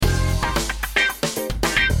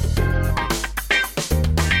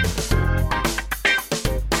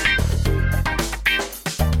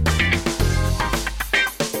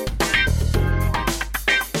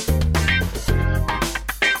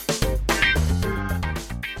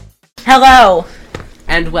Hello,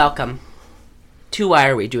 and welcome to Why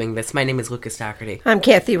Are We Doing This? My name is Lucas Doherty. I'm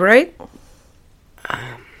Kathy Wright.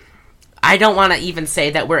 I don't want to even say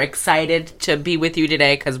that we're excited to be with you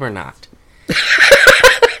today, because we're not.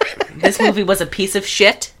 This movie was a piece of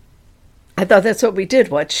shit. I thought that's what we did,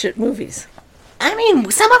 watch shit movies. I mean,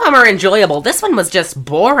 some of them are enjoyable. This one was just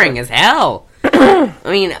boring as hell. I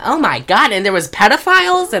mean, oh my god, and there was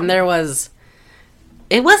pedophiles, and there was...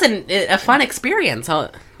 It wasn't a fun experience,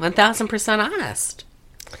 1,000% honest.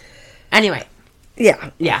 Anyway.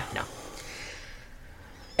 Yeah,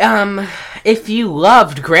 no. If you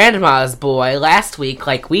loved Grandma's Boy last week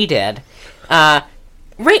like we did,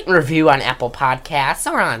 rate and review on Apple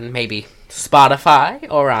Podcasts, or on maybe Spotify,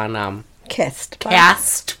 or on,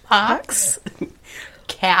 Castbox.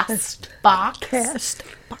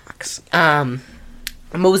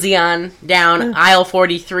 Mosey on down aisle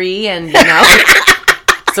 43, and,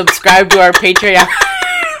 subscribe to our Patreon.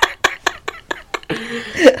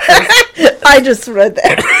 I just read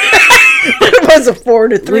that. It was a 4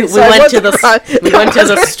 to 3. We went to the store. We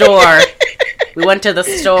went to the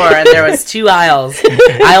store, and there was 2 aisles,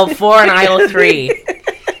 aisle 4 and aisle 3.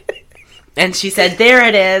 And she said, "There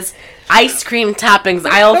it is, ice cream toppings,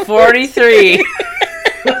 aisle 43."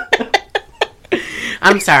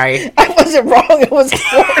 I'm sorry. I wasn't wrong. It was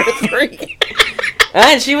 4 to 3.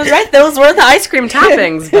 And she was right. Those were the ice cream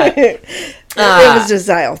toppings. But, it was just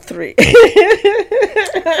aisle 3.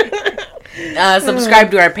 Subscribe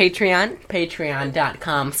to our Patreon,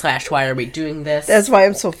 patreon.com/why are we doing this. That's why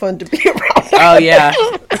I'm so fun to be around. Oh, yeah.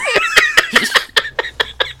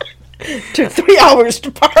 Took 3 hours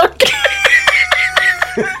to park.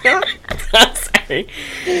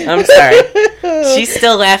 I'm sorry. She's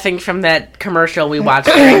still laughing from that commercial we watched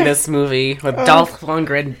during this movie with Dolph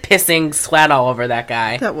Lundgren pissing sweat all over that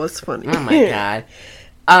guy. That was funny. Oh my god.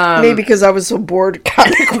 Maybe because I was so bored.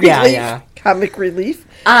 Comic relief. Yeah. Comic relief.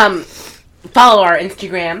 Follow our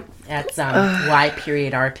Instagram. That's Y.R.We.This.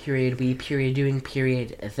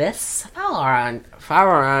 Follow on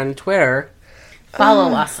Twitter.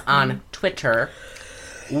 Follow us on Twitter.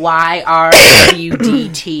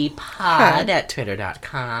 YRWDT pod at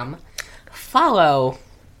twitter.com. Follow.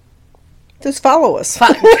 Just follow us.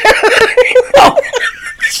 Oh,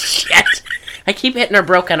 shit. I keep hitting her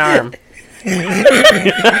broken arm.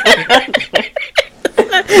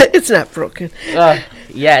 It's not broken.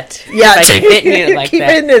 Yet. Yeah. If I keep hitting it like keep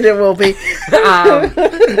that. hitting it, it will be.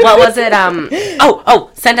 What was it?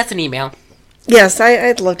 Send us an email. Yes,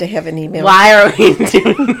 I'd love to have an email. Why are we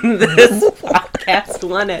doing this podcast?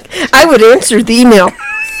 Want it? I would answer the email.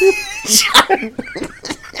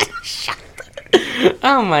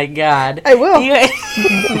 Oh my god. I will.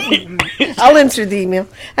 I'll answer the email.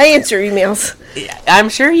 I answer emails. I'm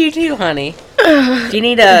sure you do, honey. Do you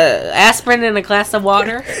need a aspirin and a glass of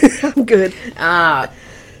water? I'm good.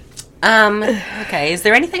 Okay. Is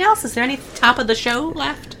there anything else? Is there any top of the show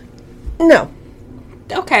left? No.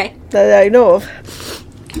 Okay. That I know of.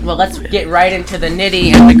 Well, let's get right into the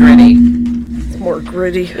nitty and the gritty. It's more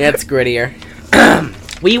gritty. Yeah, it's grittier.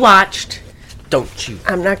 We watched... Don't you...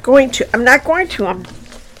 I'm not going to.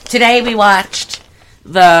 Today we watched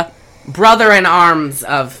the brother-in-arms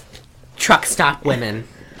of Truck Stop Women.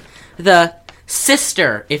 The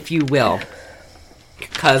sister, if you will.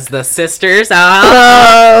 Because the sisters...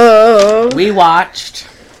 We watched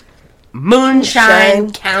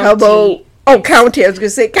Moonshine County... County. I was going to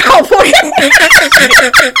say California.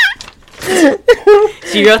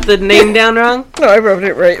 She wrote the name down wrong? No, I wrote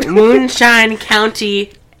it right. Moonshine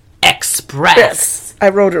County Express. Yes, I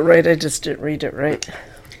wrote it right. I just didn't read it right.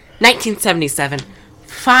 1977.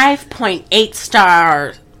 5.8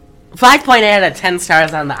 stars. 5.8 out of 10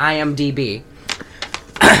 stars on the IMDb.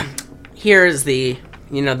 Here's the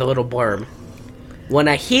little blurb. When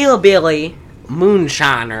a hillbilly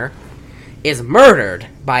moonshiner is murdered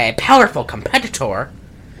by a powerful competitor,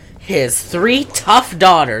 his 3 tough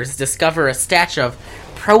daughters discover a stash of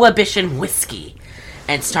Prohibition whiskey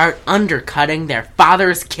and start undercutting their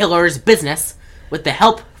father's killer's business with the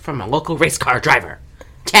help from a local race car driver.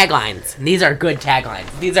 Taglines. And these are good taglines.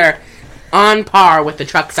 These are on par with the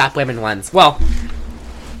Truck Stop Women ones. Well,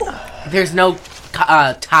 there's no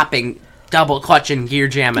topping double clutching gear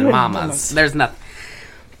jamming mamas. There's nothing.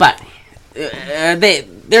 But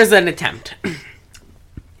there's an attempt.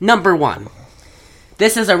 Number 1.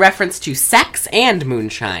 This is a reference to sex and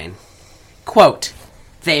moonshine. Quote,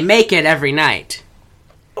 "They make it every night."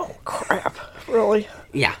 Oh, crap. Really?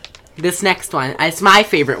 Yeah. This next one, it's my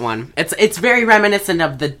favorite one. It's very reminiscent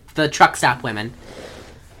of the Truck Stop Women.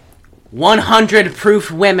 100 proof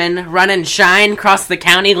women run and shine across the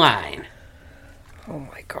county line. Oh,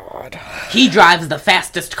 my God. He drives the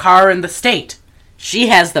fastest car in the state. She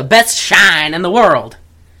has the best shine in the world.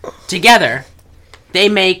 Together, they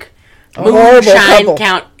make Moonshine couple.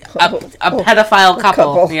 Count a pedophile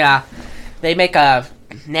couple. couple. Yeah, they make a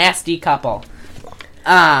nasty couple.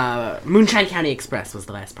 Moonshine County Express was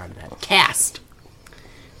the last part of that. Cast.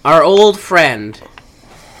 Our old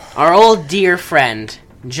dear friend,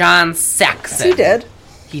 John Saxon. Is he dead?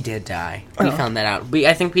 He did die. We found that out.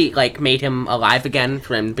 I think we made him alive again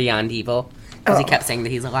from Beyond Evil because he kept saying that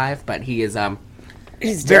he's alive, but he is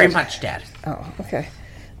He's very dead. much dead. Oh, okay.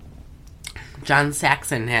 John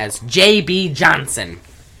Saxon has J.B. Johnson.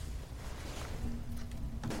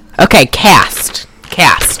 Okay, cast.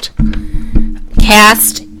 Cast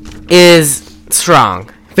is strong.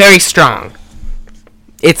 Very strong.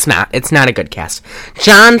 It's not a good cast.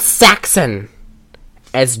 John Saxon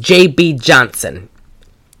as J.B. Johnson.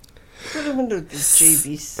 I wonder what this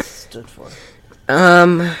JB stood for.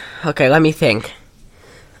 Okay, let me think.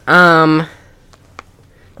 Child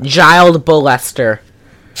molester.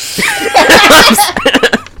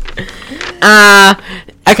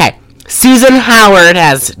 Okay. Susan Howard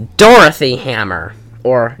as Dorothy Hammer,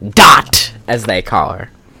 or Dot, as they call her.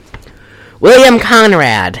 William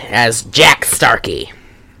Conrad as Jack Starkey.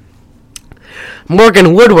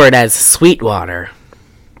 Morgan Woodward as Sweetwater.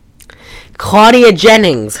 Claudia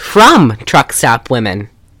Jennings from Truck Stop Women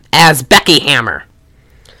as Becky Hammer.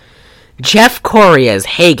 Jeff Corey as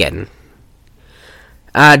Hagen.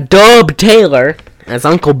 Dub Taylor as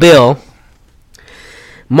Uncle Bill.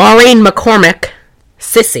 Maureen McCormick,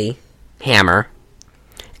 Sissy Hammer.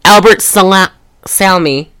 Albert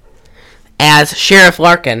Salmi as Sheriff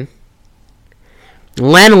Larkin.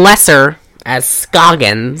 Len Lesser as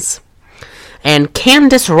Scoggins. And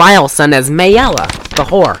Candace Rileson as Mayella, the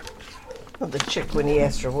whore. Oh, the chick when he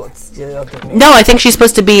asked her what's the other name. No, I think she's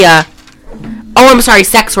supposed to be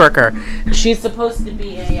sex worker. She's supposed to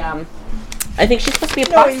be I think she's supposed to be a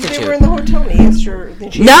No, prostitute. they were in the hotel and he asked her.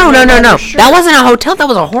 No. That wasn't a hotel, that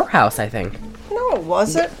was a whorehouse, I think. No,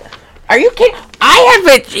 was it? Are you kidding? I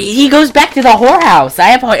have it. He goes back to the whorehouse. I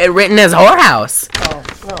have it written as whorehouse. Oh,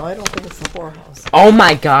 no, I don't think it's the whorehouse. Oh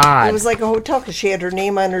my god. It was like a hotel because she had her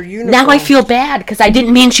name on her uniform. Now I feel bad because I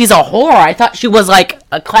didn't mean she's a whore. I thought she was like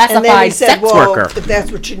a and then he classified said, sex well, worker. if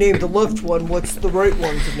that's what you named the left one, what's the right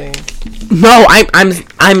one's name? No, I'm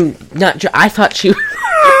not. I thought she.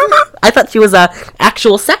 I thought she was a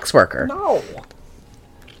actual sex worker. No.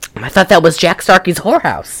 I thought that was Jack Starkey's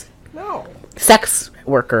whorehouse. No. Sex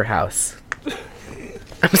worker house.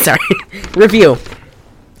 I'm sorry. Review.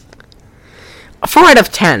 4 out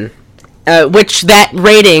of 10. Which that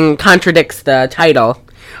rating contradicts the title.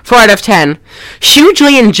 4 out of 10.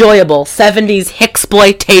 Hugely enjoyable 70s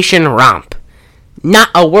Hicksploitation romp. Not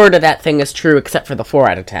a word of that thing is true except for the 4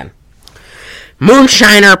 out of 10.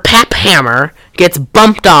 Moonshiner Pap Hammer gets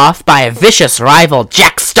bumped off by a vicious rival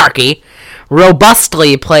Jack Starkey,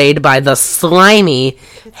 robustly played by the slimy,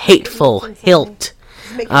 hateful hilt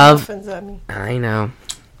of... I know.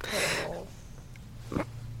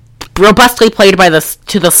 Robustly played by the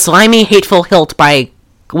slimy, hateful hilt by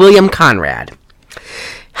William Conrad.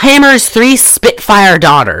 Hammer's 3 Spitfire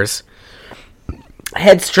daughters.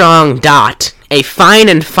 Headstrong Dot. A fine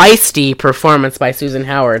and feisty performance by Susan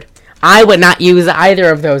Howard. I would not use either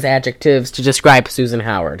of those adjectives to describe Susan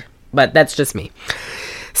Howard, but that's just me.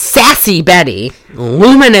 Sassy Betty,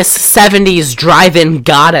 luminous 70s drive-in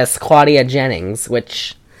goddess Claudia Jennings,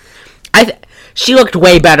 which she looked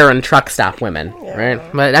way better in Truck Stop Women, right?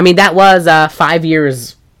 But I mean that was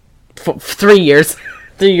 3 years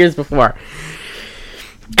before.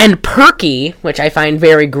 And Perky, which I find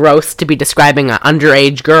very gross to be describing an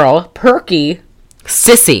underage girl, Perky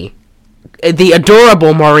Sissy, the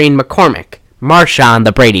adorable Maureen McCormick, Marsha and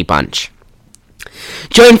the Brady Bunch.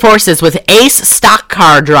 Join forces with ace stock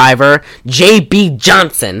car driver J.B.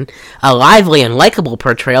 Johnson, a lively and likable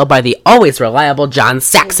portrayal by the always reliable John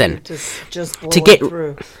Saxon, Just to get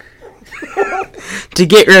through. to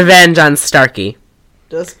get revenge on Starkey.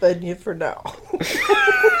 Just been you for now.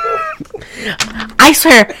 I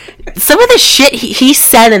swear, some of the shit he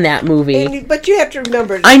said in that movie. But you have to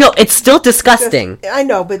remember. I know, it's still disgusting. I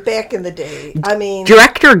know, but back in the day, I mean.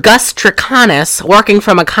 Director Gus Triconis, working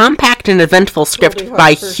from a compact and eventful script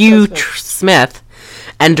by Hugh Smith,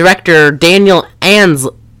 and director Daniel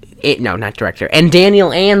Ansley. And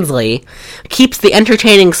Daniel Ansley keeps the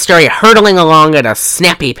entertaining story hurtling along at a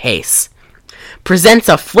snappy pace. Presents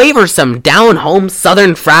a flavorsome, down-home,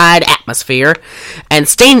 southern fried atmosphere, and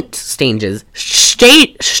stages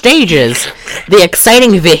the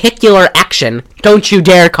exciting vehicular action. Don't you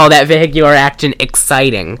dare call that vehicular action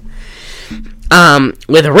exciting.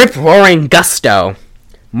 With rip-roaring gusto.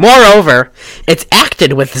 Moreover, it's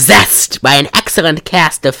acted with zest by an excellent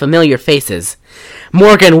cast of familiar faces.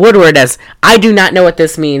 Morgan Woodward as, I do not know what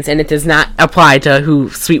this means, and it does not apply to who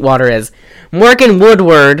Sweetwater is. Morgan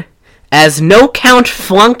Woodward as No Count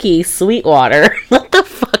Flunky Sweetwater. What the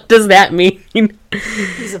fuck does that mean?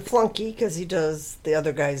 He's a flunky because he does the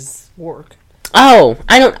other guy's work. Oh,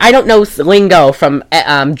 I don't know lingo from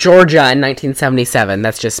Georgia in 1977.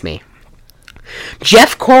 That's just me.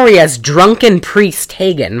 Jeff Corey as Drunken Priest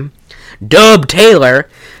Hagen. Dub Taylor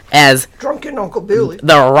as Drunken Uncle Billy.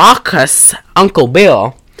 the raucous Uncle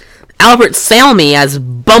Bill. Albert Salmi as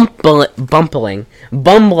bumbling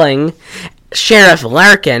Sheriff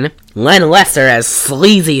Larkin. Len Lesser as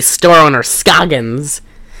sleazy store owner Scoggins.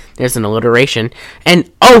 There's an alliteration. And,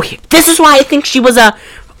 this is why I think she was a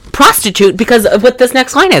prostitute, because of what this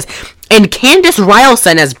next line is. And Candace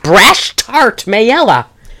Rylson as Brash Tart Mayella.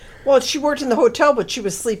 Well, she worked in the hotel, but she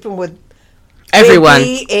was sleeping with Everyone.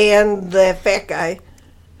 JB and the fat guy.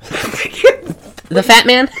 The fat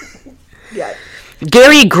man? Yeah.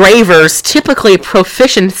 Gary Graver's typically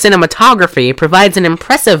proficient cinematography provides an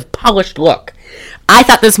impressive, polished look. I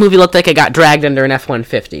thought this movie looked like it got dragged under an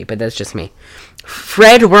F-150, but that's just me.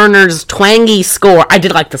 Fred Werner's twangy score. I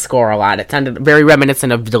did like the score a lot. It sounded very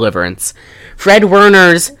reminiscent of Deliverance. Fred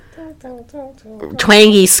Werner's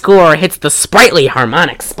twangy score hits the sprightly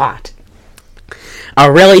harmonic spot.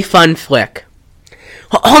 A really fun flick.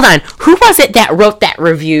 Hold on. Who was it that wrote that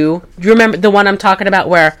review? Do you remember the one I'm talking about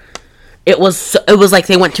where it was like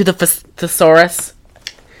they went to the thesaurus?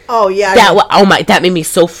 Oh, yeah. That made me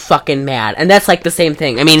so fucking mad. And that's like the same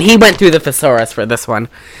thing. I mean, he went through the thesaurus for this one.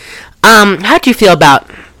 How'd you feel about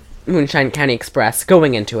Moonshine County Express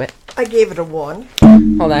going into it? I gave it a 1.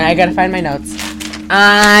 Hold on, I gotta find my notes.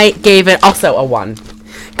 I gave it also a 1.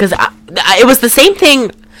 Because it was the same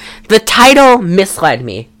thing. The title misled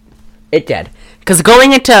me. It did. Because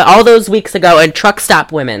going into all those weeks ago in Truck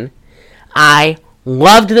Stop Women, I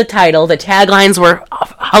loved the title. The taglines were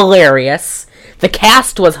hilarious. The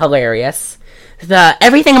cast was hilarious.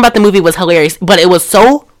 Everything about the movie was hilarious, but it was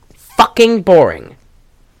so fucking boring.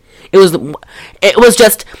 It was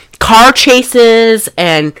just car chases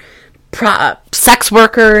and sex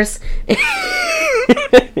workers,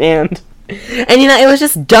 and it was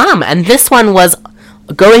just dumb. And this one was,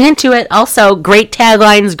 going into it, also great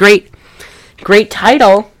taglines, great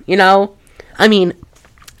title. I mean,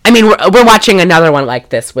 we're watching another one like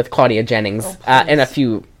this with Claudia Jennings in a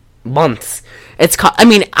few months. It's called.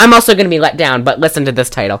 I'm also going to be let down, but listen to this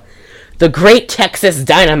title: The Great Texas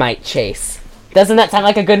Dynamite Chase. Doesn't that sound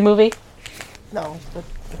like a good movie? No, but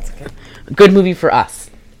that's good. Good movie for us.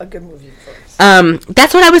 A good movie for us.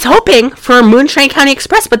 That's what I was hoping for Moonshine County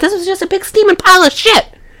Express, but this was just a big steaming pile of shit.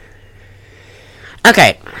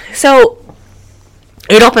 Okay, so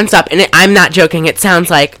it opens up, and I'm not joking. It sounds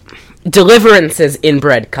like Deliverance's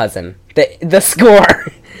inbred cousin. The score,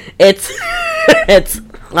 it's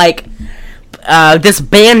like this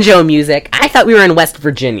banjo music. I thought we were in West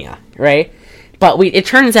Virginia, right? But it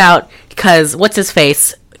turns out, because what's his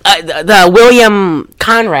face? The William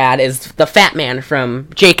Conrad is the fat man from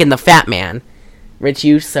Jake and the Fat Man, which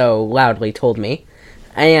you so loudly told me,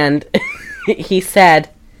 and he said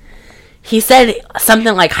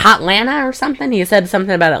something like Hotlanta or something. He said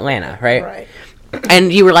something about Atlanta, right? Right.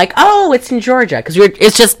 And you were like, "Oh, it's in Georgia," because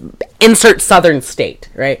it's just insert southern state,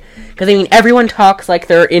 right? Because everyone talks like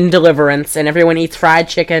they're in Deliverance, and everyone eats fried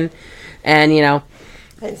chicken, and I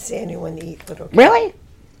didn't see anyone eat, but okay. Really?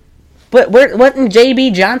 But wasn't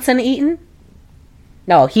J.B. Johnson eating?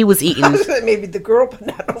 No, he was eating. Maybe the girl, but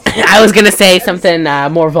not. I was gonna say something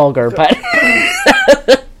more vulgar, but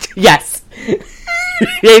yes,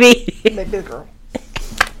 maybe. Maybe the girl.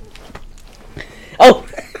 Oh,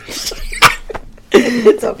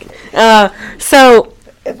 it's okay. So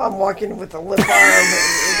if I'm walking with a limp arm,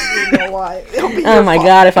 you know why. It'll be oh your my fault.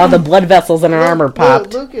 God! If all the blood vessels in her arm are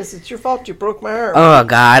popped. Lucas, it's your fault. You broke my arm. Oh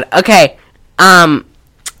God. Okay.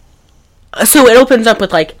 So it opens up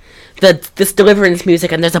with like this Deliverance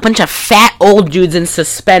music, and there's a bunch of fat old dudes in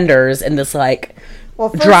suspenders in this like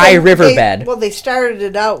dry riverbed. They started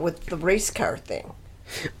it out with the race car thing.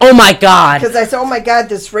 Oh my God. Because I said, oh my God,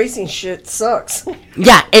 this racing shit sucks.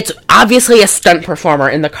 Yeah, it's obviously a stunt performer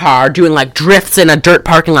in the car doing like drifts in a dirt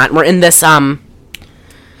parking lot. We're in this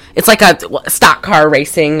it's like a stock car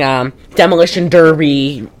racing demolition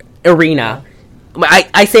derby arena.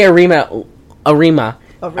 I say arena.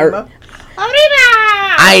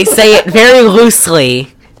 I say it very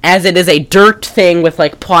loosely, as it is a dirt thing with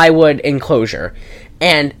like plywood enclosure.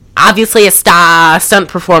 And obviously a stunt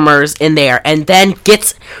performers in there, and then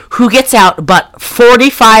gets out but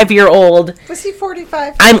 45-year-old. Was he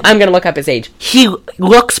 45? I'm gonna look up his age. He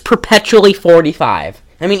looks perpetually 45.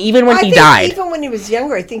 I mean, even when he died. Even when he was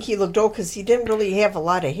younger, I think he looked old because he didn't really have a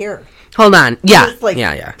lot of hair. Hold on. Yeah. He was like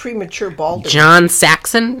yeah. premature balding. John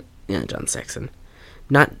Saxon? Yeah, John Saxon.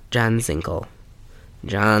 Not John Zinkel.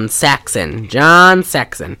 John Saxon.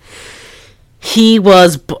 He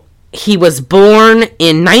was born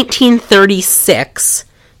in 1936,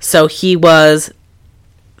 so he was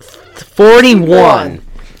 41.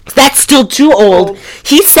 That's still too old.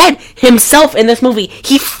 He said himself in this movie,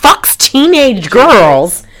 he fucks teenage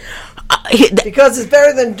girls. Because it's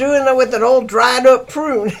better than doing it with an old dried up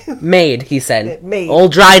prune. Maid, he said. Maid.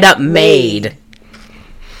 Old dried up maid.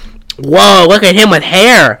 Whoa, look at him with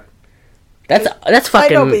hair. That's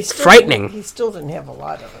fucking frightening. He still didn't have a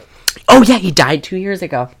lot of it. Oh yeah, he died 2 years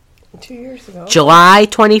ago. 2 years ago. July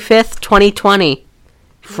 25th, 2020.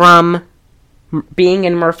 From being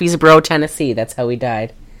in Murfreesboro, Tennessee. That's how he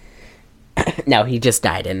died. No, he just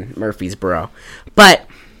died in Murfreesboro. But,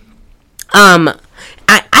 I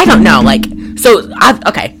don't know, like, so,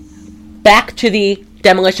 okay. Back to the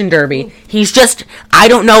Demolition Derby. He's just, I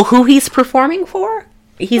don't know who he's performing for.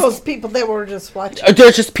 Those people that were just watching.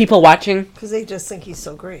 There's just people watching. Because they just think he's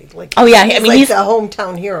so great. Like, oh, yeah, he's the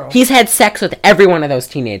hometown hero. He's had sex with every one of those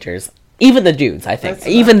teenagers. Even the dudes, I think.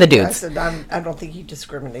 The dudes. I don't think he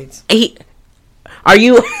discriminates. Are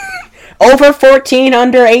you over 14,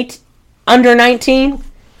 under 8, under 19?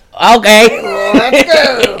 Okay. Let's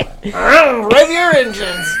go. Rev your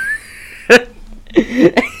engines.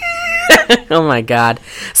 Oh my god.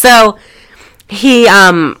 So he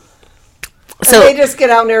so they just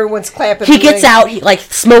get out and everyone's clapping. He gets out,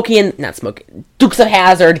 Dukes of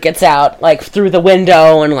Hazzard gets out like through the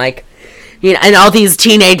window, and like, you know, and all these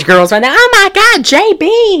teenage girls are there. Oh my god,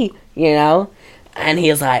 JB, you know, and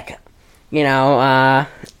he's like, you know,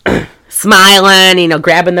 smiling, you know,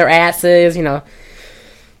 grabbing their asses, you know,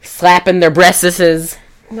 slapping their breasts.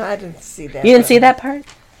 No, I didn't see that. You didn't see that part?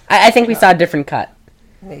 I think we saw a different cut.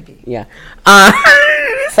 Maybe. Yeah.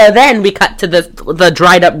 So then we cut to the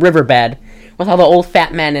dried up riverbed with all the old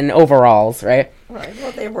fat men in overalls, right? Right.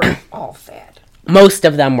 Well, they were all fat. Most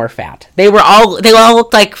of them were fat. They all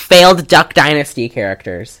looked like failed Duck Dynasty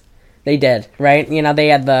characters. They did, right? You know, they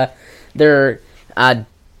had their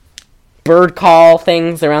bird call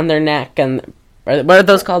things around their neck, and what are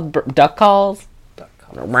those called? Duck calls? Duck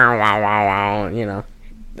calls. Wow, wow, wow, wow, you know.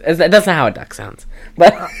 That's not how a duck sounds.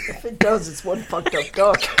 But if it does, it's one fucked up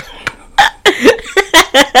duck.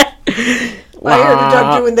 Wow. I heard a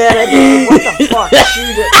duck doing that. I mean, what the fuck?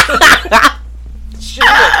 Shoot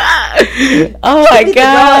it. Oh my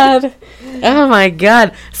god. Oh my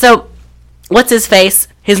god. So, what's his face?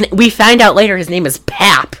 We find out later his name is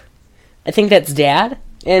Pap. I think that's Dad.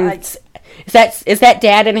 And is that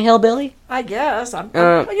Dad in Hillbilly? I guess.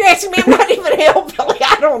 You're asking me? I'm not even Hillbilly.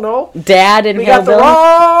 I don't know. Dad in Hillbilly? We got the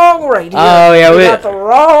wrong right here. Oh, yeah. We got the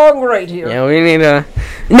wrong right here. Yeah, we need to...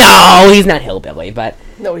 No, he's not Hillbilly, but...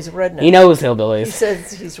 No, he's a redneck. He knows hillbillies. He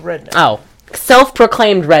says he's a redneck. Oh.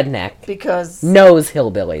 Self-proclaimed redneck. Because... Knows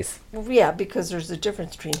hillbillies. Yeah, because there's a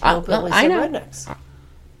difference between hillbillies and rednecks.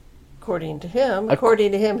 According to him,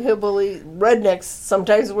 hillbilly rednecks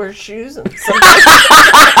sometimes wear shoes and sometimes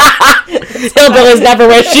hillbillies never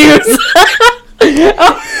wear shoes.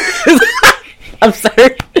 Oh. I'm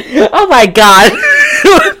sorry. Oh my god.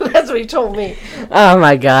 That's what he told me. Oh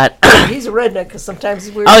my god. He's a redneck because sometimes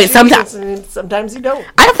he wears shoes and sometimes he don't.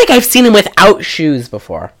 I don't think I've seen him without shoes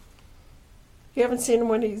before. You haven't seen him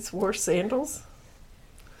when he's wore sandals?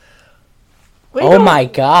 Oh my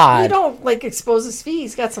god. You don't, like, expose his feet.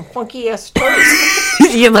 He's got some funky ass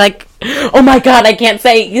toes. You're like, oh my god, I can't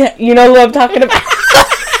say, you know who I'm talking about.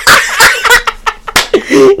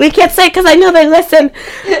 We can't say it because I know they listen.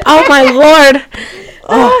 Oh my lord.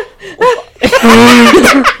 Oh.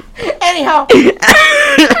 Anyhow.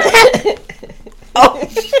 Oh.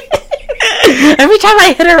 Every time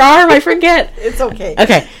I hit her arm, I forget. It's okay.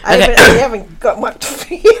 Okay. I haven't got much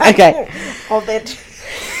feet. Okay. All that...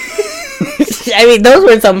 I mean, those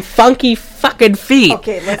were some funky fucking feet.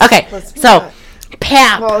 Okay, let's so,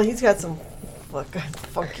 Pap. Well, he's got some fucking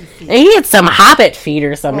funky feet. And he had some hobbit feet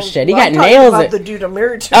or some shit. He got nails. About the dude I'm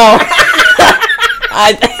married to. Oh.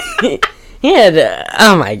 He had,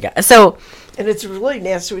 oh my god. So. And it's really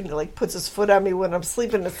nasty when he, like, puts his foot on me when I'm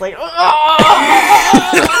sleeping. It's like, oh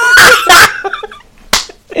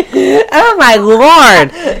my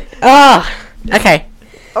lord. Oh. Okay.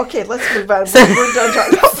 Okay, let's move on. We're done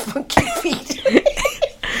talking about funky feet.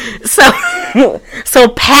 So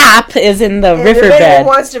Pap is in the riverbed. If anyone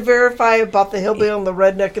wants to verify about the hillbilly and the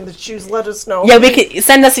redneck and the shoes, let us know. Yeah, we could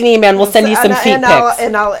send us an email and we'll send you some feet pics.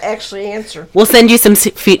 And I'll actually answer. We'll send you some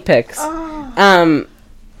feet pics. Oh.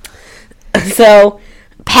 So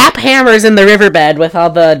Pap Hammer's in the riverbed with all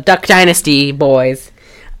the Duck Dynasty boys,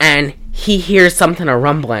 and he hears something a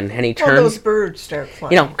rumbling, and he turns. Those birds start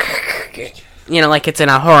flying. Like it's in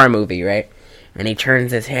a horror movie, right? And he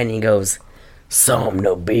turns his head and he goes, "Some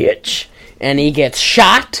no bitch," and he gets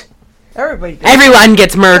shot. Everyone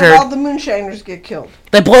gets murdered. All the moonshiners get killed.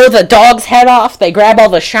 They blow the dog's head off. They grab all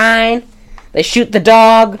the shine. They shoot the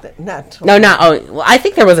dog. I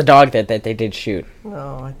think there was a dog that they did shoot.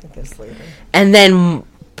 No, I think that's later. And then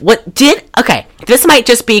this might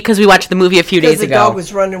just be because we watched the movie a few days ago. The dog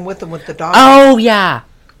was running with them with the dog. Oh, yeah.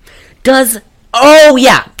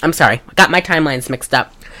 I'm sorry. I got my timelines mixed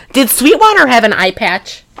up. Did Sweetwater have an eye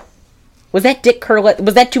patch? Was that Dick Curless?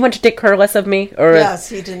 Was that too much Dick Curless of me? Or yes,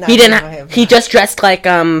 he did not. He just dressed like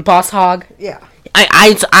Boss Hogg? Yeah.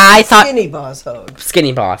 I thought skinny Boss Hogg.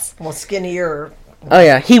 Skinny Boss. Well, skinnier. Oh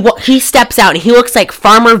yeah, he steps out and he looks like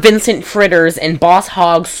Farmer Vincent Fritters in Boss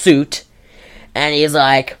Hogg's suit, and he's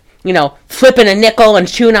like, flipping a nickel and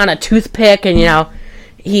chewing on a toothpick, and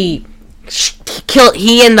he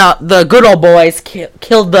and the good old boys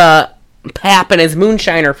killed the Pap and his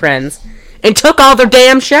moonshiner friends and took all their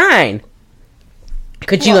damn shine.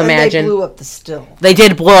 Could you imagine? They blew up the still. They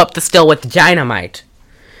did blow up the still with dynamite.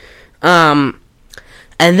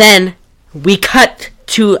 And then we cut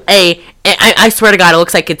to I swear to God, it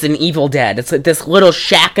looks like it's an Evil Dead. It's like this little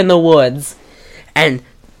shack in the woods, and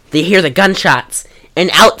they hear the gunshots,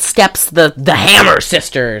 and out steps the Hammer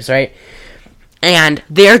sisters, right? And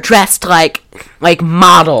they're dressed like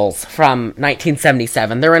models from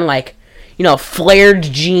 1977. They're in flared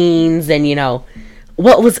jeans, and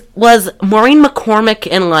what was Maureen McCormick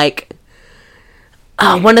in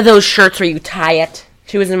one of those shirts where you tie it?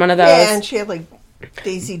 She was in one of those. Yeah, and she had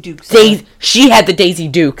Daisy Dukes. She had the Daisy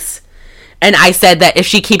Dukes, and I said that if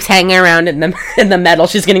she keeps hanging around in the metal,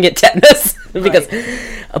 she's gonna get tetanus.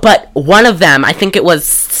 But one of them, I think it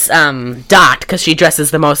was Dot, because she dresses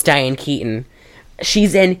the most Diane Keaton.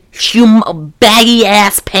 She's in baggy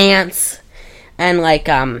ass pants and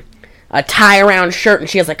a tie around shirt, and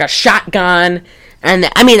she has a shotgun. And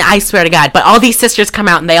I swear to God, but all these sisters come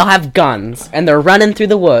out and they all have guns, and they're running through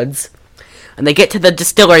the woods, and they get to the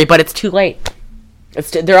distillery, but it's too late.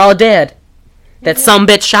 They're all dead. That some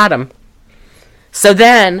bitch shot them. So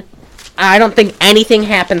then, I don't think anything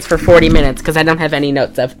happens for 40 minutes, because I don't have any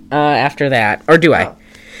notes after that. Or do I? No.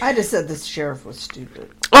 I just said this sheriff was stupid.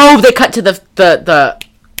 Oh, they cut to the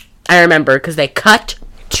I remember, because they cut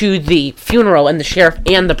to the funeral, and the sheriff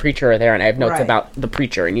and the preacher are there, and I have notes about the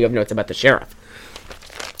preacher, and you have notes about the sheriff.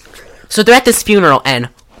 So they're at this funeral, and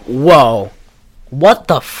whoa, what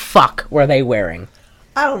the fuck were they wearing?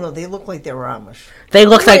 I don't know. They look like they were Amish. They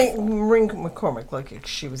looked like Maureen McCormick looked like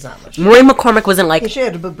she was Amish. Maureen McCormick was in she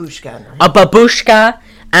had a babushka on her head. A babushka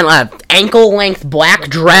and an ankle-length black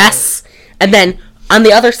dress, and then on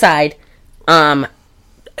the other side,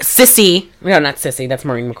 Sissy. No, not Sissy. That's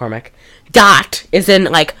Maureen McCormick. Dot is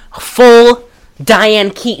in full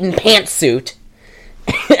Diane Keaton pantsuit,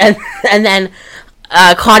 and then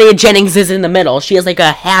Claudia Jennings is in the middle. She has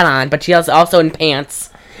a hat on, but she is also in pants.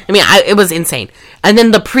 It was insane. And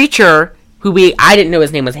then the preacher, who I didn't know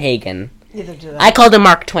his name was Hagen. Neither did I called him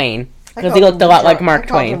Mark Twain, because he looked a lot like Mark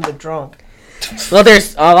Twain. I called him the drunk. Well,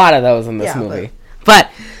 there's a lot of those in this movie.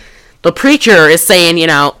 But the preacher is saying,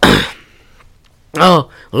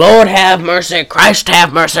 oh, Lord have mercy, Christ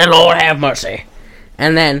have mercy, Lord have mercy.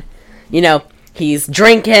 And then, he's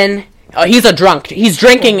drinking. Oh, he's a drunk. He's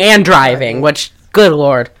drinking and driving, which, good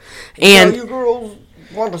Lord. And you girls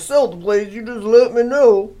want to sell the place, you just let me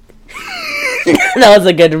know. That was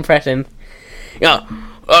a good impression. Lord.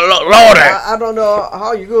 I don't know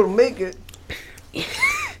how you're going to make it.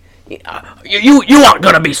 You aren't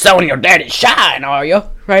going to be selling your daddy's shine, are you?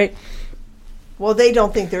 Right? Well, they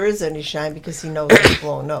don't think there is any shine because he knows it's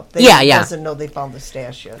blown up. He doesn't know they found the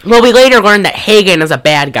stash yet. Well, we later learned that Hagen is a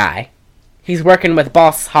bad guy. He's working with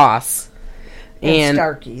Boss Hoss. And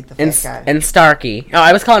Starkey, the fat guy. And Starkey. Oh,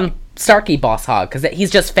 I was calling Starkey Boss Hogg, because he's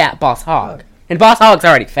just fat Boss Hogg. And Boss Hogg's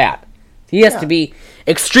already fat. He has to be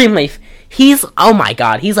extremely... oh my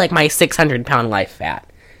God, he's like my 600-pound life fat.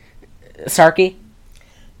 Starkey?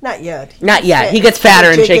 Not yet. Not yet. He gets fatter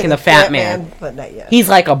and shaking the fat man. But not yet. He's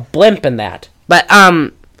like a blimp in that. But,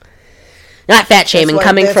 not fat shaming,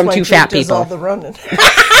 coming from two fat people. All the running.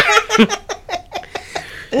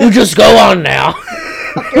 You just go on now.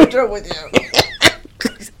 I'll catch up with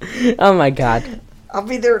you. Oh my God. I'll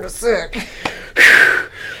be there in a sec.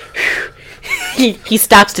 he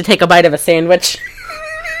stops to take a bite of a sandwich.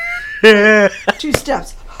 2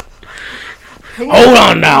 steps. Hold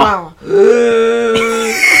on now.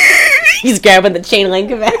 He's grabbing the chain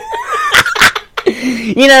link of it.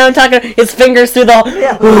 You know what I'm talking about? His fingers through the...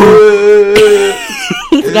 Yeah.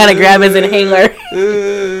 He's got to grab his inhaler.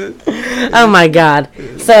 Oh, my God.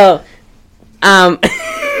 So,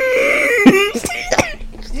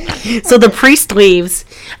 so the priest leaves,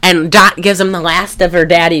 and Dot gives him the last of her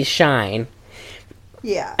daddy's shine.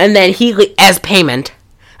 Yeah. And then he, as payment,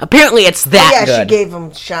 apparently it's that good. Yeah, she gave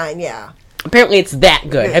him shine, yeah. Apparently it's that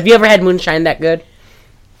good. Have you ever had moonshine that good?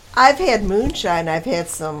 I've had moonshine. I've had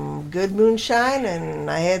some good moonshine,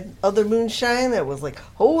 and I had other moonshine that was like,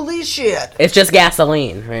 holy shit. It's just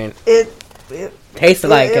gasoline, right? It tastes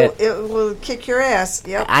like it. It will kick your ass,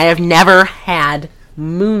 yep. I have never had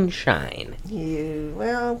moonshine.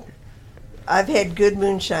 Well, I've had good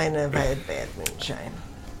moonshine, and I've had bad moonshine.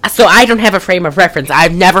 So I don't have a frame of reference.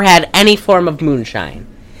 I've never had any form of moonshine.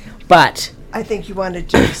 But... I think you want it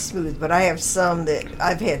to be smooth, but I've had some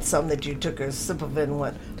that you took a sip of it and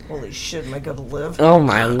went, holy shit, am I going to live? Oh,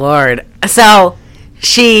 my Lord. So,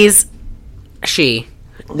 there's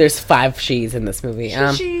 5 she's in this movie.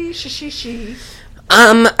 She. So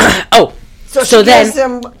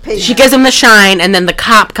then she gives him the shine, and then the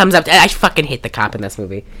cop comes up. I fucking hate the cop in this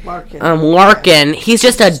movie. Larkin. He's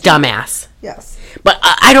just a dumbass. Yes. But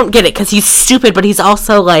I don't get it, because he's stupid, but he's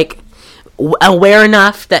also, like, aware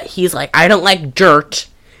enough that he's like, I don't like dirt.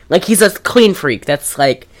 Like, he's a clean freak. That's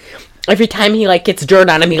like, every time he like gets dirt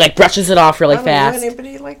on him, he like brushes it off really fast. Know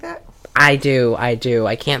anybody like that? I do. I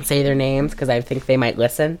can't say their names because I think they might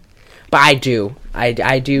listen, but I do. I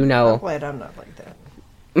do know. I'm glad I'm not like that.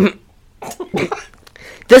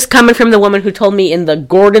 This coming from the woman who told me in the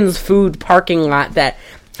Gordon's Food parking lot that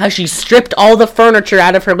how she stripped all the furniture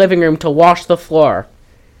out of her living room to wash the floor.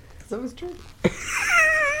 That was true.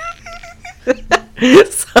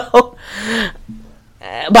 So,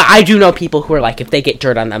 but I do know people who are like, if they get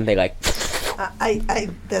dirt on them, they like. I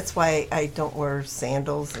that's why I don't wear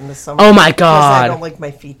sandals in the summer. Oh my God! Because I don't like my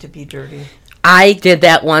feet to be dirty. I did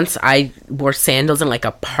that once. I wore sandals in like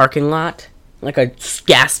a parking lot, like a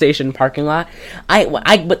gas station parking lot.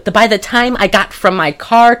 But by the time I got from my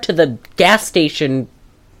car to the gas station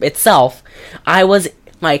itself, I was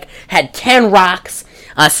like had 10 rocks,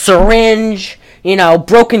 a syringe. You know,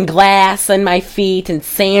 broken glass on my feet and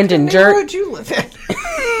sand and dirt. Where would you live in?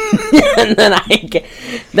 And then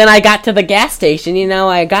I got to the gas station. You know,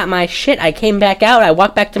 I got my shit. I came back out. I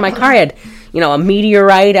walked back to my car. I had, a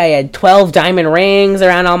meteorite. I had 12 diamond rings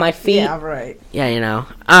around all my feet. Yeah, right. Yeah,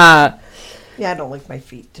 yeah, I don't like my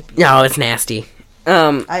feet to be. No, it's nasty.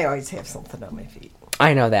 I always have something on my feet.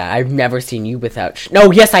 I know that. I've never seen you without.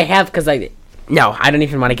 No, yes, I have because I don't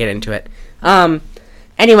even want to get into it.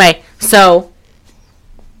 Anyway, so.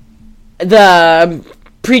 The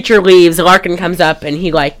preacher leaves, Larkin comes up, and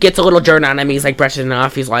he, like, gets a little dirt on him, he's, like, brushing it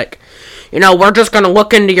off, he's like, we're just gonna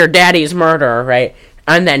look into your daddy's murder, right?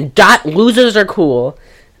 And then Dot loses her cool,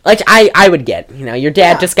 like, I would get, your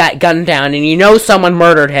dad just got gunned down, and someone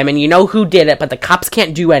murdered him, and who did it, but the cops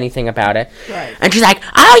can't do anything about it. Right. And she's like,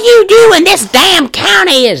 all you do in this damn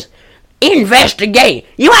county is investigate.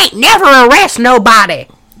 You ain't never arrest nobody,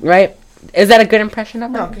 right? Is that a good impression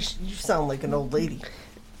of her? No, because you sound like an old lady.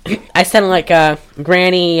 I sound like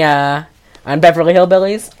Granny on Beverly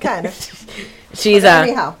Hillbillies. Kind of. She's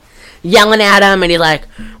anyhow. Yelling at him, and he's like,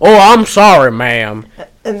 "Oh, I'm sorry, ma'am."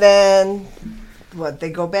 And then, they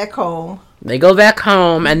go back home. They go back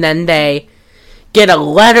home, and then they get a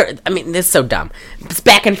letter. I mean, this is so dumb. It's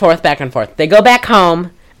back and forth, back and forth. They go back home,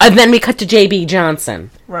 and then we cut to J.B. Johnson.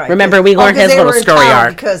 Right. Remember, we learned his little story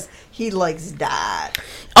arc. Because he likes Dot.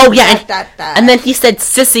 Oh, yeah. And then he said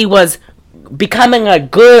Sissy was becoming a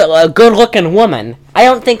good-looking woman. I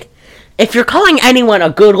don't think, if you're calling anyone a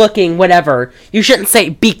good-looking whatever, you shouldn't say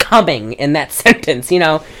becoming in that sentence, You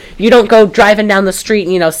don't go driving down the street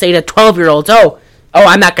and, say to 12-year-olds, oh,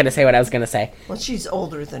 I'm not going to say what I was going to say. Well, she's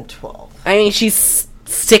older than 12. I mean, she's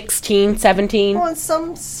 16, 17. Well, in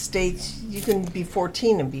some states, you can be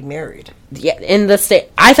 14 and be married. Yeah, in the state,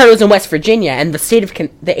 I thought it was in West Virginia, and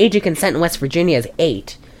the age of consent in West Virginia is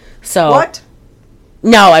 8. So. What?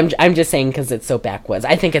 No, I'm just saying because it's so backwoods.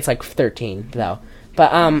 I think it's like 13 though.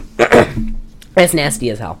 But it's nasty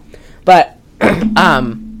as hell. But I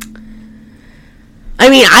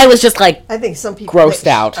mean, I was just like, I think some people grossed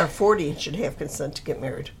out. Are 40 and should have consent to get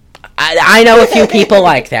married. I know a few people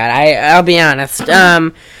like that. I'll be honest.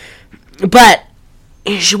 But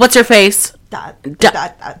what's her face?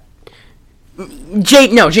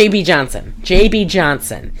 J.B. Johnson. J.B.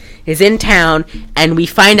 Johnson is in town, and we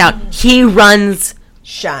find out he runs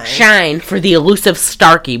shine for the elusive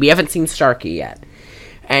Starkey. We haven't seen Starkey yet.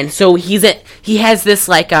 And so he has this,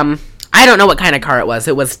 like, I don't know what kind of car it was.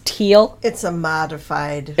 It was teal. It's a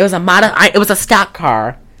modified. It was a stock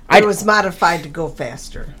car. It was modified to go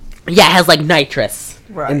faster. Yeah, it has, like, nitrous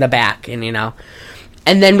in the back, and,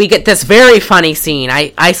 And then we get this very funny scene.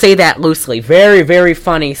 I say that loosely. Very, very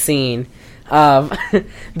funny scene of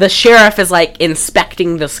the sheriff is, like,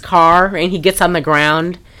 inspecting this car, and he gets on the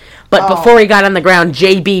ground. But before he got on the ground,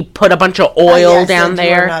 JB put a bunch of oil down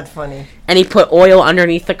there. Not funny. And he put oil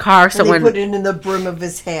underneath the car. So he put it in the brim of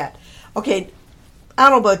his hat. Okay, I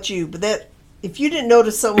don't know about you, but if you didn't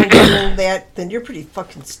notice someone doing that, then you're pretty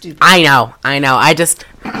fucking stupid. I know. I just...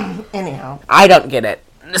 Anyhow. I don't get it.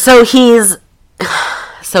 So he's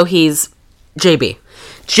JB.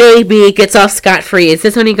 JB gets off scot-free. Is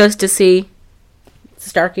this when he goes to see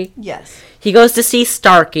Starkey? Yes. He goes to see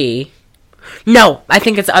Starkey. No, I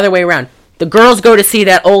think it's the other way around. The girls go to see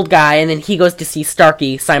that old guy, and then he goes to see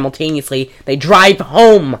Starkey simultaneously. They drive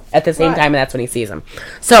home at the same time, and that's when he sees him.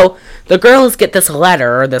 So the girls get this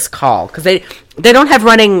letter or this call, because they don't have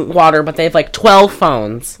running water, but they have like 12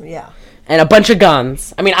 phones. Yeah. And a bunch of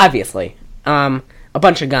guns. I mean, obviously. A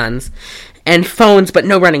bunch of guns. And phones, but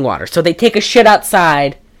no running water. So they take a shit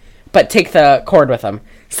outside, but take the cord with them.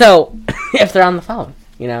 So, if they're on the phone,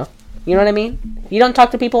 You know what I mean? You don't talk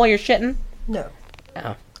to people while you're shitting? No.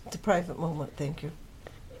 Oh. It's a private moment, thank you.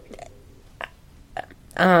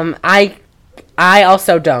 I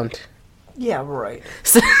also don't. Yeah, right.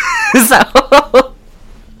 So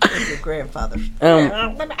your grandfather.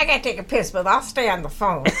 I gotta take a piss, but I'll stay on the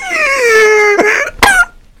phone.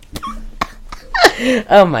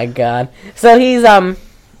 Oh my god. So he's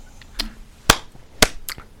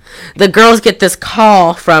the girls get this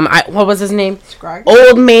call from what was his name? Scroggs?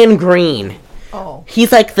 Old Man Green. Oh.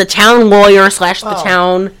 He's like the town lawyer / the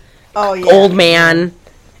town old man.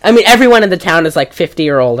 I mean, everyone in the town is like 50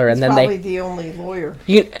 or older, and then probably the only lawyer.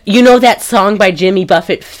 You know that song by Jimmy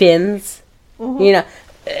Buffett, Fins? Mm-hmm.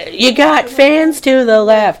 You got fins to the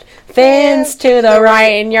left, fins to the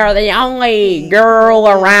right, and you're the only girl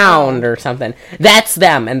around, or something. That's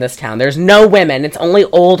them in this town. There's no women. It's only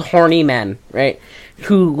old, horny men, right,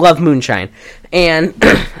 who love moonshine. And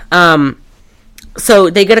so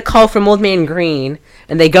they get a call from Old Man Green,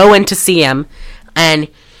 and they go in to see him, and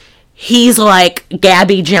he's like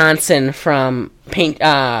Gabby Johnson from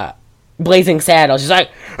Blazing Saddles. She's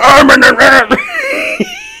like,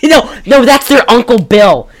 no, that's their Uncle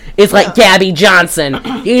Bill. Is like Gabby Johnson.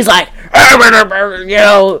 He's like,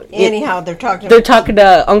 Anyhow, they're talking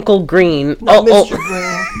to Uncle Green. Mr.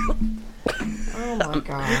 Green. Oh my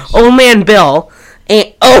gosh. Old Man Bill.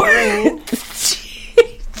 And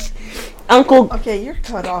Uncle. Okay, you're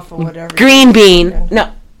cut off or whatever. Green Bean.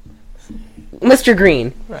 No. Mr.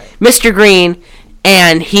 Green. Right. Mr. Green,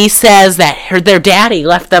 and he says that their daddy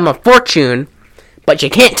left them a fortune, but you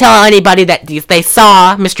can't tell anybody that they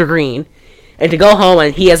saw Mr. Green, and to go home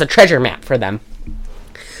and he has a treasure map for them.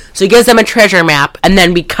 So he gives them a treasure map, and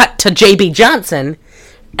then we cut to J.B. Johnson,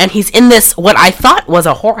 and he's in this, what I thought was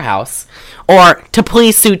a whorehouse, or, to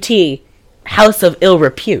please Sue T, house of ill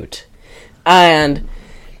repute. And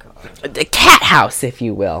the cat house, if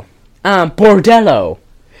you will. Bordello.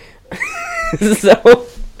 So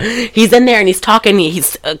he's in there and he's talking.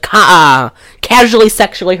 He's casually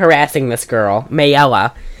sexually harassing this girl,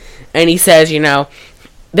 Mayella, and he says,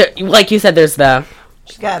 like you said, there's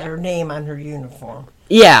she's got her name on her uniform.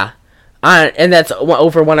 Yeah, and that's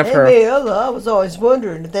over one of her. Mayella, I was always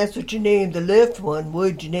wondering if that's what you named the left one.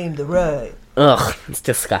 What'd you name the right? Ugh, it's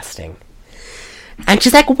disgusting. And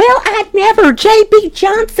she's like, "Well, I'd never, J.B.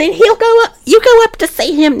 Johnson. He'll go up. You go up to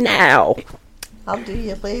see him now." I'll do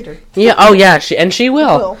you later. Yeah. Oh, yeah. She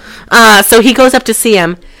will. So he goes up to see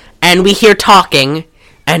him, and we hear talking,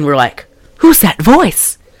 and we're like, "Who's that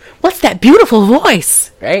voice? What's that beautiful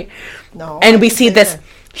voice?" Right? No. And we see this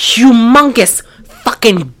humongous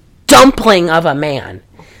fucking dumpling of a man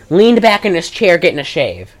leaned back in his chair getting a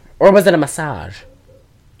shave, or was it a massage?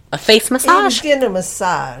 A face massage? He was getting a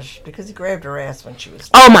massage because he grabbed her ass when she was...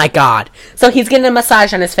 Oh my god. So he's getting a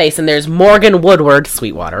massage on his face, and there's Morgan Woodward,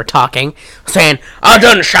 Sweetwater, talking, saying, "I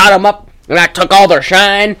done shot him up, and I took all their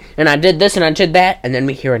shine, and I did this and I did that." And then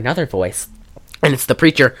we hear another voice, and it's the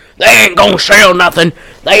preacher. "They ain't gonna sell nothing.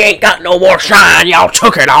 They ain't got no more shine. Y'all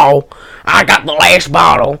took it all. I got the last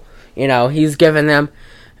bottle." He's giving them.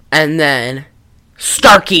 And then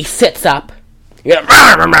Starkey sits up. He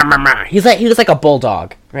looks like a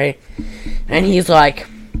bulldog, right? And he's like,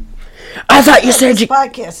 "I thought you said you..." This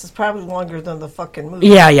podcast is probably longer than the fucking movie.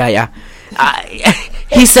 Yeah.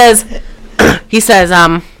 He says,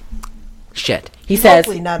 shit. He says...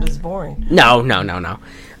 Hopefully not as boring. No.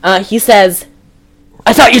 He says,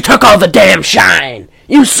 I thought you took all the damn shine!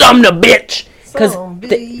 You son of a bitch!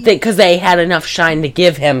 Because they had enough shine to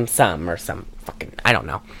give him some, or some fucking... I don't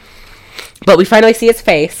know. But we finally see his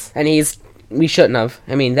face, and we shouldn't have.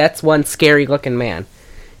 I mean, that's one scary-looking man.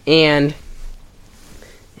 And...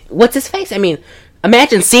 what's his face? I mean,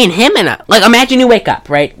 imagine seeing him in a... like, imagine you wake up,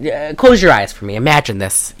 right? Close your eyes for me. Imagine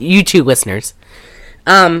this. You two listeners.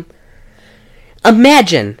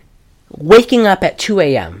 Imagine waking up at 2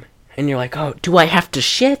 a.m. and you're like, oh, do I have to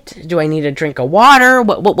shit? Do I need a drink of water?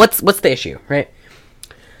 What's the issue, right?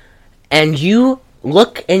 And you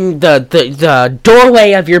look in the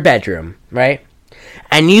doorway of your bedroom, right?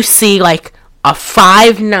 And you see, like, a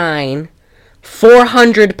 5'9",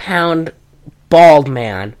 400-pound bald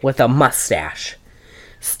man with a mustache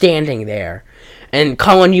standing there and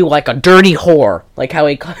calling you, like, a dirty whore, like how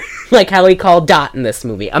he called Dot in this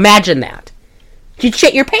movie. Imagine that. You'd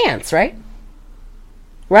shit your pants, right?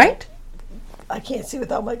 Right? I can't see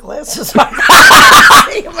without my glasses on. I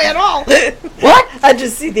can't see him at all. What? I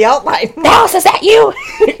just see the outline. Dallas, is that you?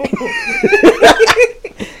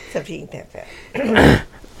 Except he ain't that fat.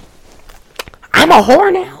 I'm a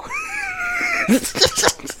whore now.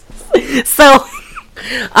 So,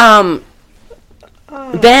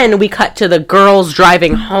 then we cut to the girls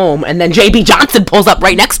driving home, and then J.B. Johnson pulls up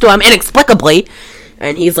right next to him, inexplicably,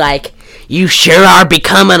 and he's like, you sure are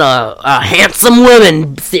becoming a handsome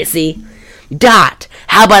woman, sissy. Dot,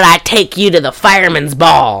 how about I take you to the fireman's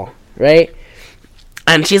ball, right?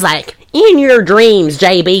 And she's like, in your dreams,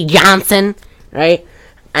 J.B. Johnson, right?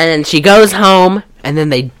 And then she goes home, and then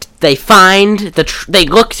they find they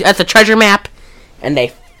look at the treasure map, and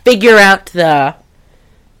they figure out the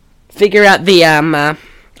location.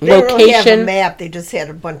 They don't really have a map. They just had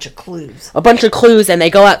a bunch of clues. And they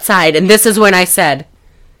go outside, and this is when I said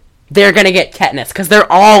they're gonna get tetanus, because they're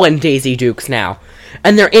all in Daisy Dukes now,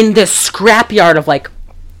 and they're in this scrapyard of like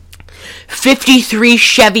 53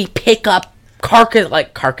 Chevy pickup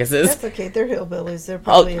carcasses. That's okay. They're hillbillies. They're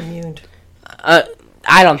probably immune.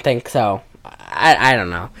 I don't think so. I don't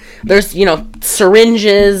know. There's,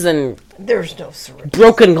 syringes and... There's no syringes.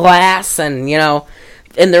 Broken glass and, and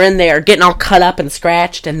they're in there getting all cut up and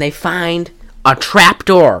scratched, and they find a trap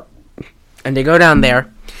door. And they go down there.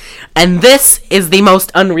 And this is the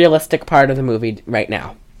most unrealistic part of the movie right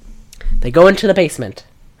now. They go into the basement.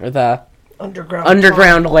 Or the...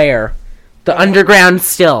 Underground lair. The underground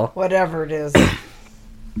still. Whatever it is.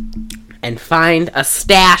 And find a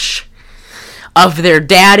stash of their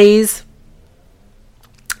daddy's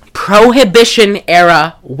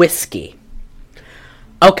Prohibition-era whiskey.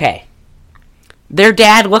 Okay. Their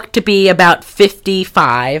dad looked to be about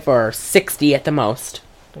 55 or 60 at the most.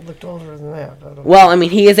 He looked older than that. Well, I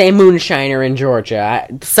mean, he is a moonshiner in Georgia.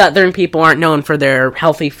 Southern people aren't known for their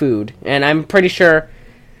healthy food. And I'm pretty sure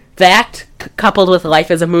that, coupled with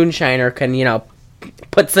life as a moonshiner, can,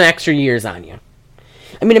 put some extra years on you.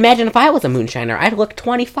 I mean, imagine if I was a moonshiner. I'd look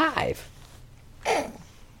 25.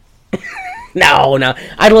 No.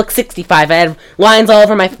 I'd look 65. I had lines all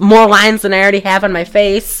over more lines than I already have on my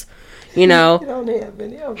face. You don't have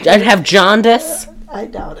any. I'd have jaundice. I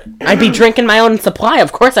doubt it. I'd be drinking my own supply.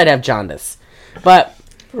 Of course I'd have jaundice. But...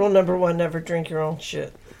 Rule number 1, never drink your own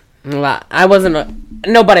shit. Well,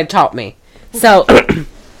 nobody taught me. So,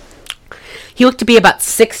 he looked to be about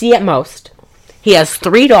 60 at most. He has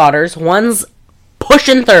 3 daughters. One's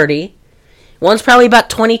pushing 30. One's probably about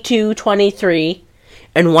 22, 23.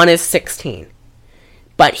 And one is 16.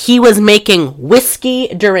 But he was making whiskey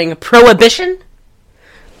during Prohibition?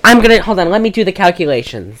 Hold on, let me do the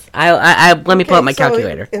calculations. Let me pull up my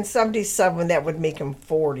calculator. In 77, that would make him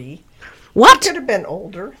 40. What? He could have been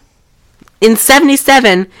older. In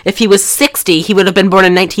 77, if he was 60, he would have been born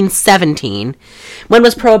in 1917. When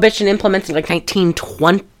was Prohibition implemented? Like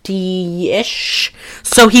 1920-ish?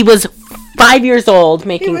 So he was 5 years old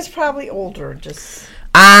making... He was probably older, just...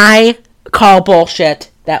 I call bullshit.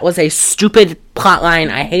 That was a stupid plot line.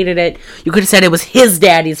 I hated it. You could have said it was his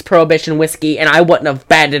daddy's Prohibition whiskey, and I wouldn't have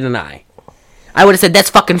batted an eye. I would have said,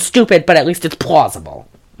 that's fucking stupid, but at least it's plausible.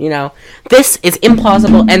 This is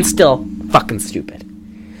implausible and still fucking stupid.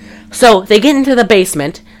 So, they get into the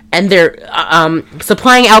basement, and they're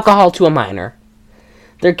supplying alcohol to a minor.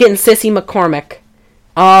 They're getting Sissy McCormick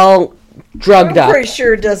all drugged up. I'm pretty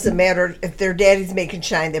sure it doesn't matter. If their daddy's making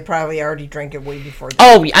shine, they probably already drank it way before that.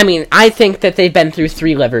 Oh, I mean, I think that they've been through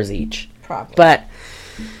 3 livers each. Probably. But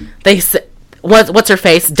they said, what's her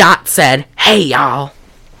face? Dot said, hey, y'all.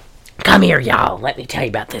 Come here, y'all. Let me tell you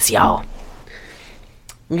about this, y'all.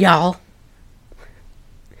 Y'all.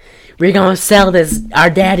 We're gonna sell our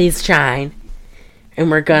daddy's shine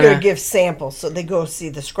and we're gonna give samples. So they go see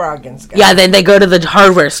the Scroggins guy. Yeah, then they go to the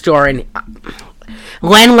hardware store, and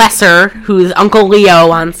Len Lesser, who's Uncle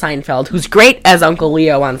Leo on Seinfeld, who's great as Uncle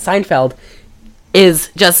Leo on Seinfeld, is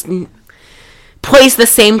just plays the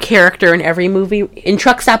same character in every movie. In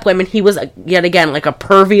Truck Stop Women, he was yet again like a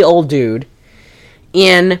pervy old dude.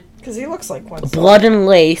 In because he looks like one. Blood and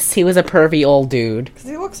Lace, he was a pervy old dude. Because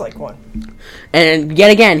he looks like one. And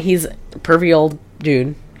yet again, he's a pervy old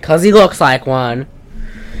dude because he looks like one.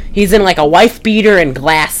 He's in like a wife beater and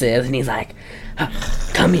glasses, and he's like,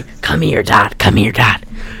 come here, Dot.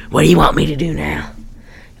 What do you want me to do now?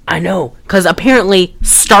 I know, because apparently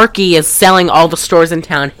Starkey is selling all the stores in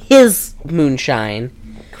town his moonshine.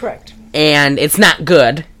 Correct. And it's not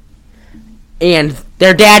good. And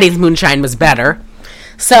their daddy's moonshine was better.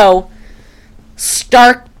 So,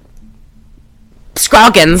 Scoggins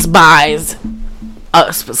buys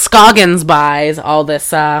all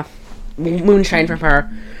this moonshine from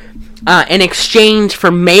her in exchange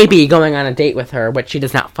for maybe going on a date with her, which she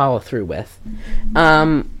does not follow through with.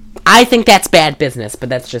 I think that's bad business, but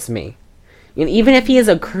that's just me. And even if he is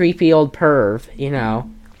a creepy old perv,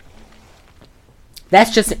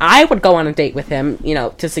 that's just... I would go on a date with him,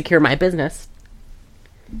 to secure my business.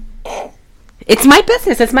 It's my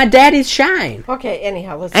business. It's my daddy's shine. Okay,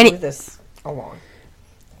 anyhow, let's move this along.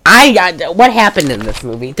 What happened in this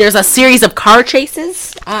movie? There's a series of car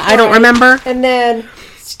chases. I don't remember. And then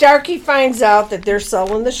Starkey finds out that they're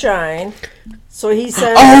selling the shine. So he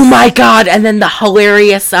says... Oh my god! And then the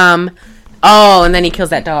hilarious, and then he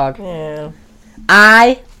kills that dog. Yeah.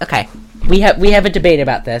 Okay. We have a debate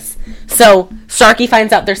about this. So, Starkey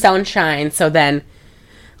finds out they're selling shine, so then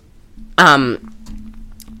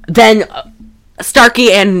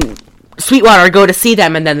Starkey and Sweetwater go to see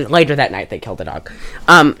them, and then later that night they kill the dog.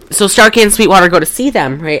 So Starkey and Sweetwater go to see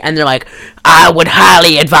them, right? And they're like, I would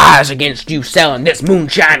highly advise against you selling this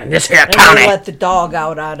moonshine in this here county. And they let the dog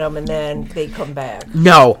out on them, and then they come back.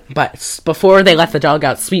 No, but before they let the dog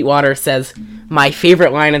out, Sweetwater says my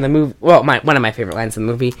favorite line in the movie. Well, one of my favorite lines in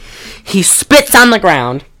the movie. He spits on the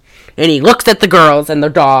ground, and he looks at the girls and the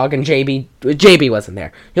dog, and JB wasn't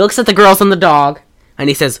there. He looks at the girls and the dog, and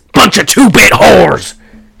he says, bunch of two-bit whores!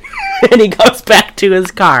 And he goes back to his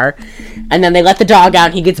car. And then they let the dog out,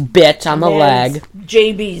 and he gets bit on the leg.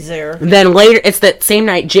 JB's there. Then later, it's that same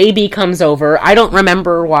night, JB comes over. I don't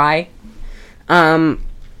remember why. But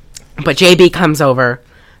JB comes over,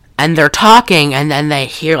 and they're talking, and then they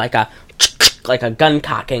hear like a gun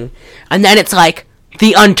cocking. And then it's like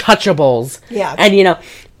the Untouchables. Yeah. And,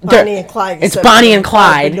 Bonnie and Clyde. It's Bonnie and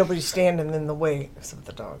Clyde. But nobody's standing in the way except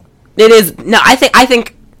the dog. It is. No, I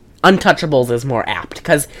think Untouchables is more apt,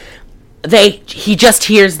 because he just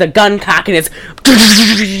hears the gun cock, and it's,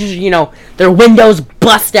 their windows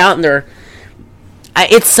bust out, and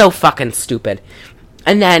it's so fucking stupid.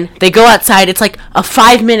 And then they go outside. It's like a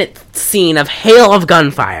 5-minute scene of hail of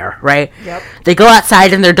gunfire, right? Yep. They go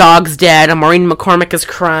outside, and their dog's dead, and Maureen McCormick is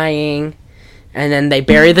crying, and then they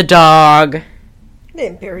bury the dog. They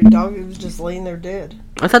didn't bury the dog. It was just laying there dead.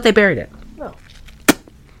 I thought they buried it. No.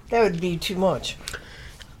 That would be too much.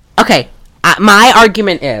 Okay, my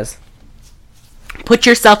argument is, put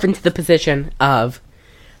yourself into the position of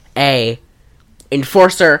a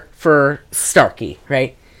enforcer for Starkey,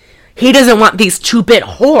 right? He doesn't want these two-bit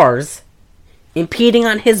whores impeding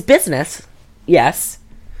on his business. Yes.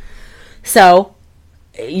 So,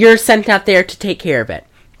 you're sent out there to take care of it.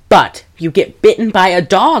 But, you get bitten by a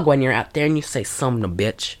dog when you're out there, and you say, son of a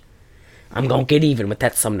bitch. I'm gonna get even with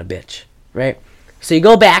that son of a bitch, right? So you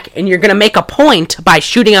go back, and you're going to make a point by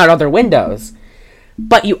shooting out other windows.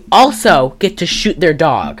 But you also get to shoot their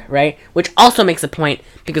dog, right? Which also makes a point,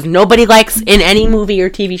 because nobody likes in any movie or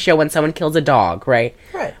TV show when someone kills a dog, right?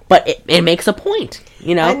 Right. But it makes a point,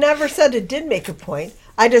 I never said it did make a point.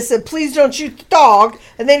 I just said, please don't shoot the dog,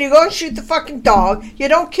 and then you go and shoot the fucking dog. You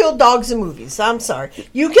don't kill dogs in movies. I'm sorry.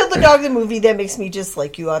 You kill the dog in the movie, that makes me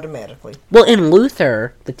dislike you automatically. Well, in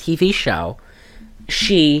Luther, the TV show,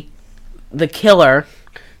 the killer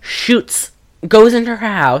goes into her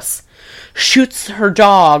house, shoots her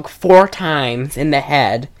dog 4 times in the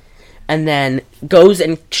head, and then goes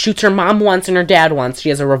and shoots her mom once and her dad once. She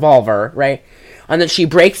has a revolver, right? And then she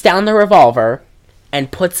breaks down the revolver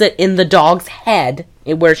and puts it in the dog's head,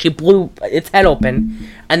 where she blew its head open,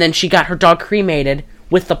 and then she got her dog cremated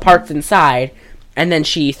with the parts inside, and then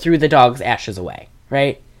she threw the dog's ashes away,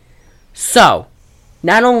 right? So,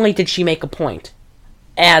 not only did she make a point,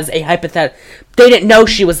 as a hypothetical, they didn't know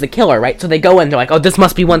she was the killer, right? So they go in, they're like, oh, this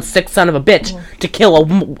must be one sick son of a bitch to kill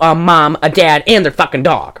a mom, a dad, and their fucking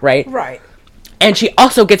dog, right? Right. And she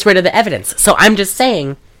also gets rid of the evidence. So I'm just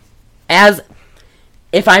saying, as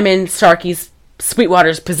if I'm in Starkey's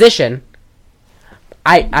Sweetwater's position,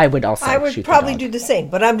 I would also I would shoot probably the dog. do the same,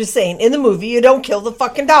 but I'm just saying, in the movie, you don't kill the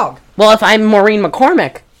fucking dog. Well, if I'm Maureen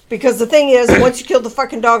McCormick, Because the thing is, once you kill the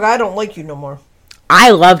fucking dog, I don't like you no more. I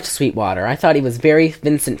loved Sweetwater. I thought he was very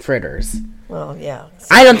Vincent Fritters. Well, yeah.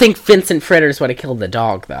 I don't think Vincent Fritters would have killed the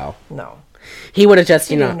dog, though. No. He would have just,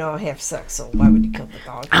 He didn't know how to have sex, so why would you kill the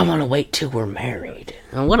dog? I want to wait till we're married.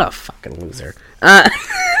 Oh, what a fucking loser.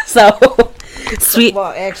 So, Sweet...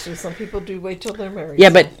 Well, actually, some people do wait till they're married. Yeah,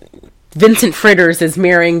 but Vincent Fritters is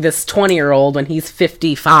marrying this 20-year-old when he's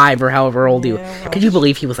 55 or however old he was. Yeah, well, Could you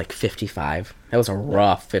believe he was like 55? That was a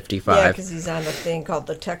rough 55. Yeah, because he's on a thing called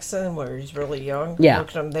The Texan where he's really young. Yeah. Look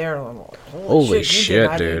at him there, and I'm like, Holy you shit, did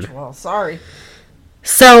not dude. age well. Sorry.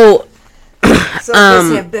 So, Some of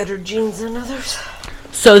us have better genes than others.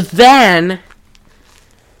 so then...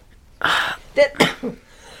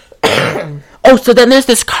 so then there's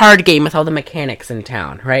this card game with all the mechanics in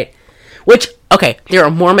town, right? Which, okay, there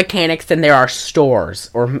are more mechanics than there are stores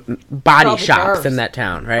or body Probably shops cars. in that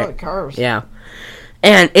town, right? Probably cars. Yeah.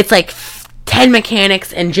 And it's like 10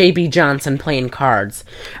 mechanics and J.B. Johnson playing cards.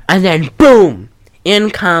 And then, boom,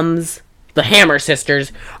 in comes the Hammer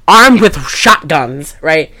Sisters, armed with shotguns,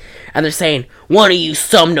 right? And they're saying, one of you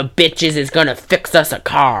son of bitches is gonna fix us a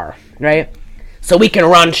car, right? So we can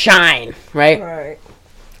run shine, right? Right.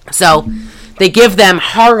 So they give them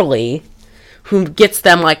Harley, who gets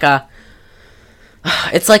them like a...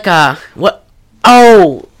 It's like a... What?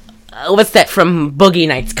 Oh! What's that from Boogie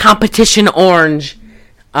Nights? Competition Orange.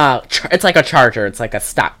 It's like a Charger. It's like a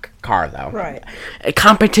stock car, though. Right. A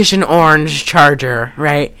Competition Orange Charger,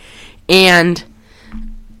 right? And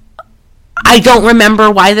I don't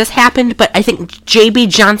remember why this happened, but I think J.B.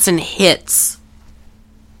 Johnson hits...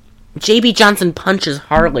 J.B. Johnson punches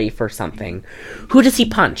Harley for something. Who does he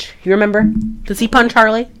punch? You remember? Does he punch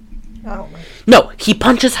Harley? I don't know. No, he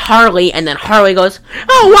punches Harley, and then Harley goes,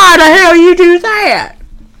 "Oh, why the hell you do that?"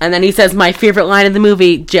 And then he says my favorite line in the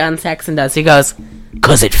movie, John Saxon does. He goes,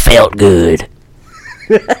 "'Cause it felt good."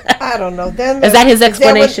 I don't know. Then Is that his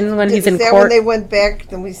explanation when he's in Is that court? when they went back,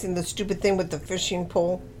 then we seen the stupid thing with the fishing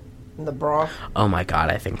pole and the bra? Oh my god,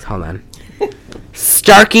 I think. Hold on.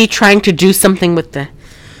 Starkey trying to do something with the...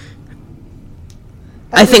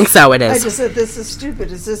 I think so, it I is. just said, this is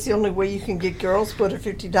stupid. Is this the only way you can get girls? Put a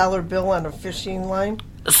 $50 bill on a fishing line?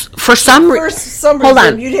 For some For reason... some Hold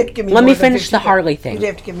reason, on. you'd have to give me Let more me than finish 50 the bucks. Harley thing. You'd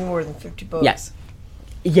have to give me more than $50. Yes.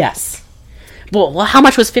 Yes. Well, how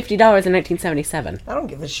much was $50 in 1977? I don't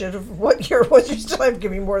give a shit of what year it was. You still have to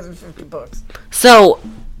give me more than $50. So,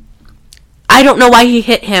 I don't know why he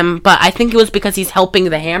hit him, but I think it was because he's helping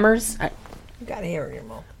the Hammers. You got hair in your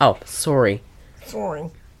mouth. Oh, sorry. Sorry.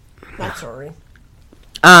 Not sorry.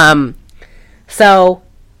 So,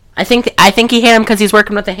 I think he hit him because he's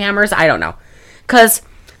working with the Hammers. I don't know. Because,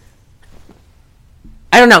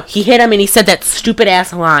 I don't know. He hit him and he said that stupid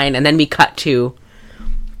ass line, and then we cut to,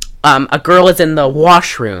 a girl is in the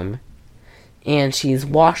washroom, and she's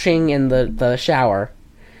washing in the shower,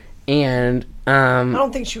 and, I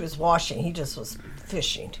don't think she was washing. He just was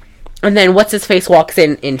fishing. and then what's-his-face walks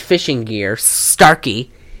in fishing gear,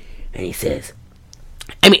 Starkey, and he says...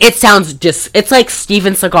 I mean, it sounds just... It's like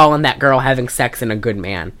Steven Seagal and that girl having sex in A Good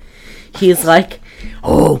Man. He's like,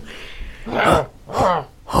 oh,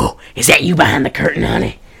 is that you behind the curtain,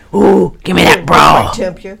 honey? Ooh, give me that bra. I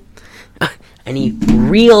tempt you. And he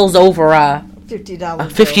reels over a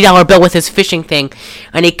 $50 bill with his fishing thing,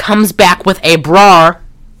 and he comes back with a bra,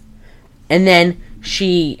 and then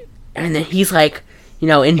he's like,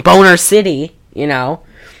 in Boner City,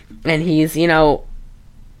 and he's,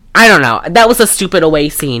 I don't know. That was a stupid away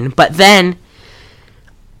scene. But then,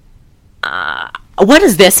 what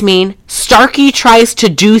does this mean? Starkey tries to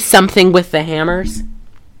do something with the Hammers?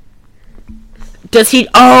 Does he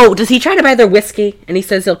try to buy their whiskey? And he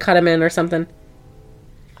says he'll cut him in or something?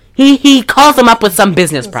 He calls them up with some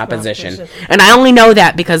business proposition. And I only know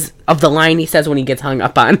that because of the line he says when he gets hung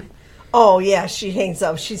up on. Oh, yeah, she hangs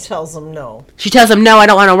up. She tells him no. She tells him, no, I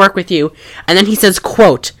don't want to work with you. And then he says,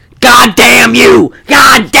 quote, "God damn you!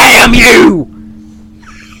 God damn you!"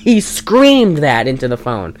 He screamed that into the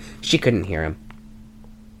phone. She couldn't hear him.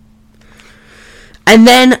 And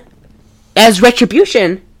then, as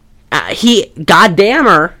retribution, goddamn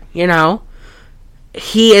her,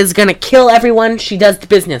 he is gonna kill everyone she does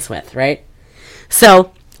business with, right?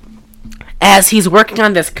 So, as he's working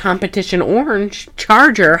on this Competition Orange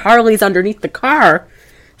Charger, Harley's underneath the car.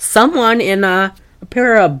 Someone in a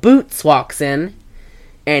pair of boots walks in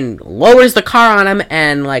and lowers the car on him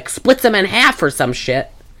and, splits him in half or some shit.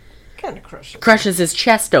 Kind of crushes. Crushes his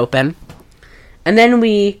chest open. And then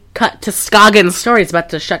we cut to Scoggins' story. It's about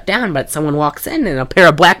to shut down, but someone walks in a pair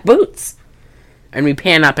of black boots. And we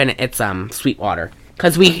pan up, and it's Sweetwater.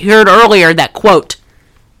 Because we heard earlier that, quote,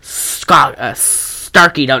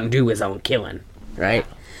 Starkey don't do his own killing, right?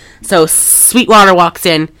 So Sweetwater walks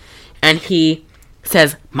in, and he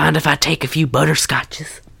says, mind if I take a few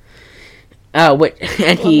butterscotches?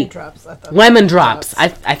 Lemon drops. Lemon drops. I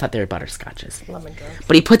thought they were butterscotches. Lemon drops.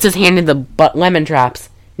 But he puts his hand in the lemon drops,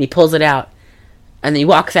 and he pulls it out, and then he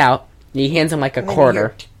walks out, and he hands him like a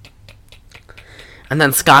quarter. And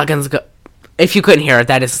then Scoggins if you couldn't hear it,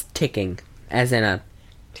 that is ticking, as in a...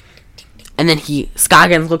 And then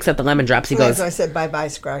Scoggins looks at the lemon drops, he goes... So I said bye-bye,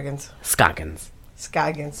 Scoggins. Scoggins,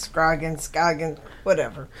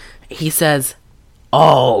 whatever. He says,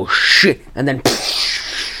 oh, shit, and then...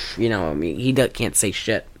 You know, I mean, he can't say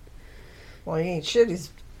shit. Well, he ain't shit,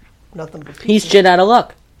 he's nothing but pieces. He's shit out of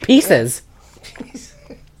luck. Pieces.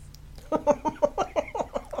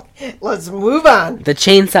 Let's move on. The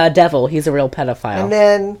Chainsaw Devil, he's a real pedophile. And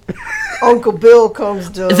then Uncle Bill comes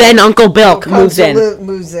to... Then Uncle Bill moves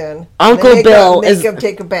in. Uncle Bill make him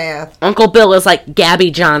take a bath. Uncle Bill is like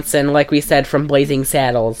Gabby Johnson, like we said from Blazing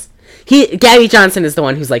Saddles. Gabby Johnson is the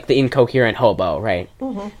one who's like the incoherent hobo, right?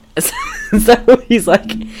 Mm-hmm. So he's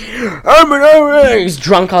like, he's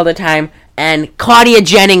drunk all the time, and Claudia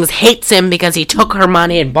Jennings hates him because he took her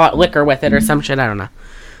money and bought liquor with it or some shit, I don't know.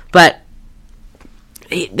 But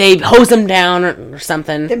they hose him down or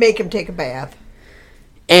something. They make him take a bath.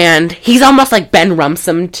 And he's almost like Ben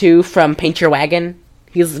Rumsum, too, from Paint Your Wagon.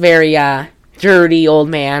 He's a very dirty old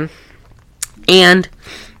man. And,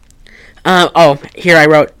 here I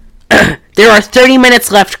wrote, there are 30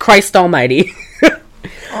 minutes left, Christ almighty.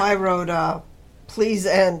 I wrote, please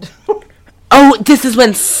end. This is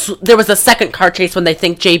when there was a second car chase when they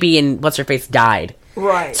think JB and What's-Her-Face died.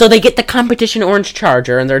 Right. So they get the competition orange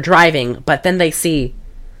Charger, and they're driving, but then they see,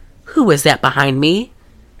 who is that behind me?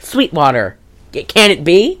 Sweetwater. Can it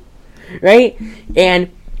be? Right? And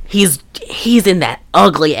he's in that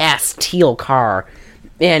ugly-ass teal car,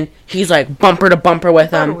 and he's like bumper to bumper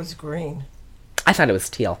with him. I thought it was green. I thought it was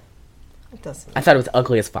teal. It doesn't. I thought it was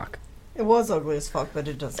ugly as fuck. It was ugly as fuck, but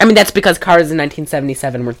it doesn't. I mean, that's because cars in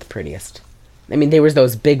 1977 weren't the prettiest. I mean, there was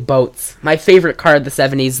those big boats. My favorite car of the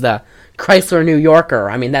 70s, the Chrysler New Yorker.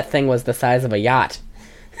 I mean, that thing was the size of a yacht.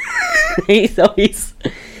 So he's...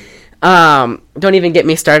 don't even get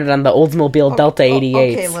me started on the Oldsmobile Delta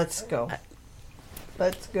 88. Okay, let's go.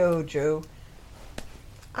 Let's go, Joe.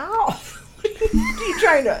 Ow! You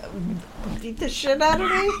trying to beat the shit out of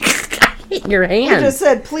me? Hit your hand. You just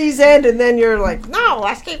said, please end, and then you're like, no,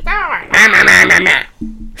 let's keep going.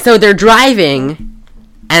 So they're driving,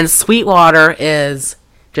 and Sweetwater is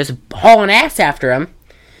just hauling ass after him.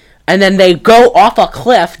 And then they go off a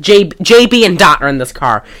cliff. JB and Dot are in this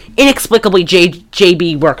car. Inexplicably,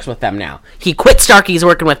 JB works with them now. He quit Starkey's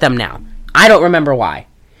working with them now. I don't remember why.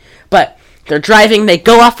 But they're driving. They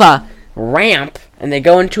go off a ramp, and they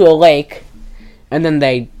go into a lake. And then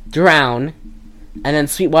they drown. And then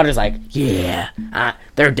Sweetwater's like, yeah,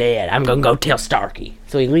 they're dead. I'm going to go tell Starkey.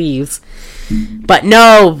 So he leaves. But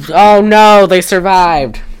no. Oh, no. They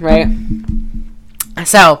survived. Right?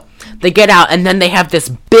 So... They get out, and then they have this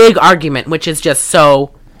big argument, which is just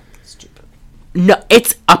so... Stupid. No,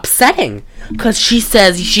 it's upsetting. Because she's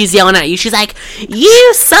yelling at you. She's like,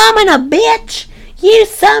 you son of a bitch! You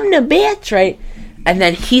son of a bitch, right? And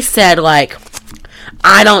then he said, like,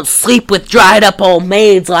 I don't sleep with dried up old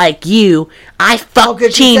maids like you. I fuck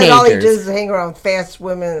teenagers. She said all he does is hang around fast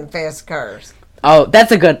women and fast cars. Oh,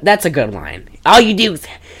 that's a good line. All you do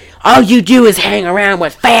is hang around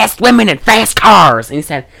with fast women and fast cars. And he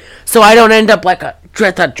said, so I don't end up like a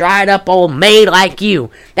dried up old maid like you.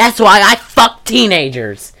 That's why I fuck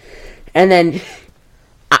teenagers. And then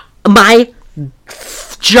my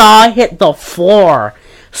jaw hit the floor.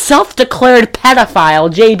 Self-declared pedophile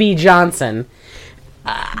JB Johnson.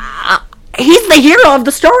 He's the hero of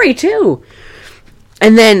the story, too.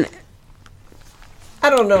 And then... I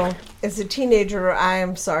don't know. As a teenager, I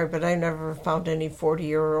am sorry, but I never found any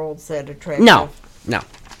 40-year-olds that attractive. No.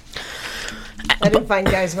 I didn't find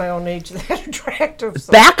guys my own age that attractive.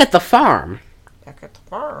 So. Back at the farm. Back at the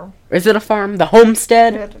farm? Is it a farm? The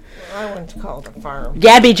homestead? I wouldn't call it a farm.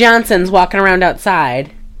 Gabby Johnson's walking around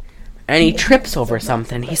outside, and he trips over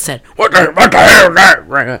something. He said, What the hell is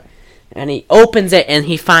that? And he opens it, and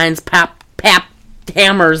he finds Pap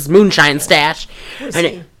Hammer's moonshine stash.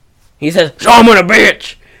 And he says, so I'm gonna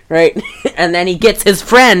bitch! Right? And then he gets his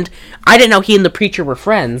friend. I didn't know he and the preacher were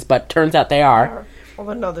friends, but turns out they are. Of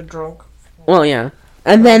another drunk. Well, yeah.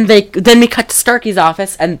 And then we cut to Starkey's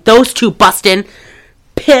office, and those two bust in,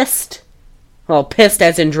 pissed. Well, pissed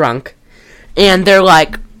as in drunk. And they're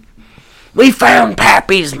like, We found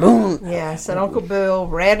Pappy's moon. Yeah, said Uncle Bill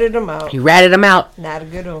ratted him out. He ratted him out. Not a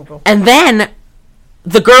good uncle. And then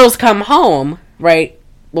the girls come home, right?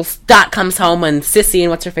 Well, Dot comes home and Sissy and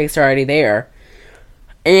What's-Her-Face are already there.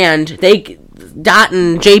 And Dot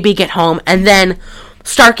and JB get home, and then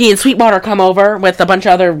Starkey and Sweetwater come over with a bunch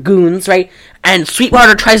of other goons, right? And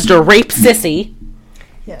Sweetwater tries to rape Sissy.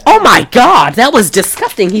 Yeah. Oh my god, that was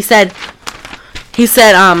disgusting. He said,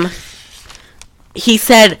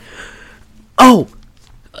 oh,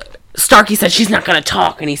 Starkey said she's not gonna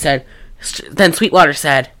talk, and he said, then Sweetwater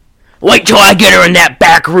said, wait till I get her in that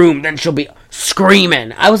back room, then she'll be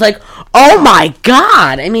screaming. I was like, oh my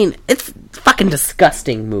god. I mean, it's a fucking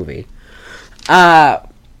disgusting movie. He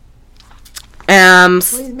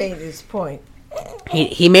made his point.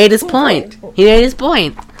 He made his point. He made his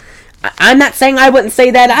point. I'm not saying I wouldn't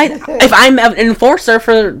say that. If I'm an enforcer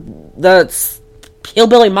for the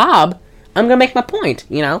hillbilly mob, I'm gonna make my point,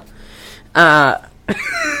 you know.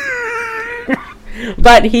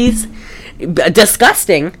 But he's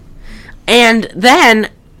disgusting. And then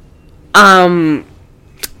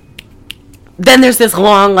there's this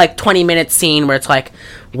long, like, 20-minute scene where it's like,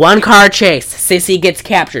 one car chase, Sissy gets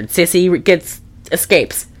captured, Sissy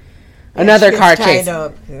escapes. Another car chase.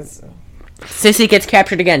 Sissy gets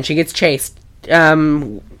captured again. She gets chased.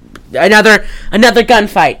 Another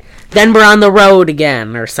gunfight. Then we're on the road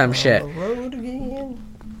again, or some shit. The road again.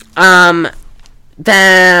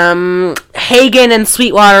 Then Hagen and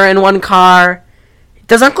Sweetwater in one car.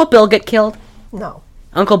 Does Uncle Bill get killed? No.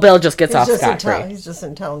 Uncle Bill just gets off scot-free. He's just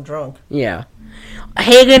in town drunk. Yeah.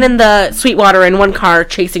 Hagen and the Sweetwater in one car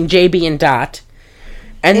chasing JB and Dot.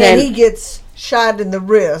 And then he gets shot in the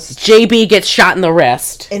wrist. JB gets shot in the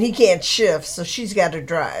wrist. And he can't shift, so she's got to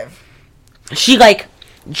drive. She, like,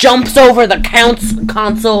 jumps over the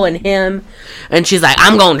console and him, and she's like,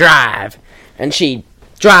 I'm gonna drive. And she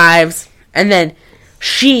drives, and then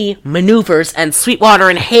she maneuvers, and Sweetwater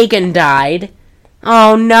and Hagen died.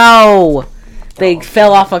 Oh, no. They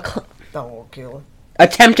fell off a Dog killer.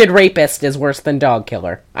 Attempted rapist is worse than dog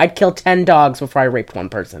killer. I'd kill 10 dogs before I raped one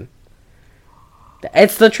person.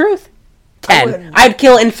 It's the truth. 10. I'd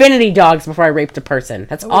kill infinity dogs before I raped a person.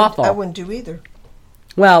 That's awful. I wouldn't do either.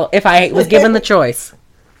 Well, if I was given the choice.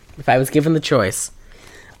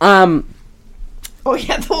 Oh,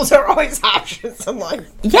 yeah, those are always options in life.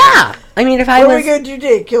 Yeah. I mean, if I What was... are we going to do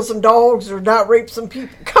today? Kill some dogs or not rape some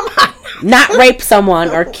people? Come on. Not rape someone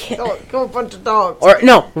or kill... Kill a bunch of dogs. Or,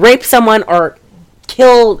 no, rape someone or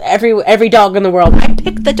kill every dog in the world. I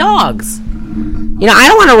pick the dogs. You know, I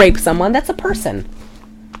don't want to rape someone. That's a person.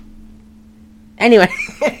 Anyway.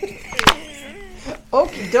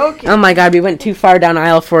 Okie dokie. Oh my god, we went too far down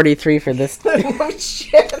aisle 43 for this. Oh,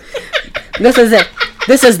 shit. This is it.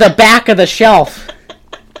 This is the back of the shelf.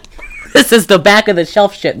 This is the back of the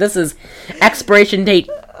shelf shit. This is expiration date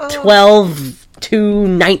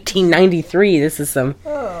 12/2/1993. This is some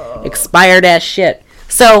expired ass shit.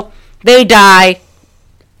 So they die.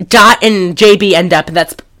 Dot and JB end up, and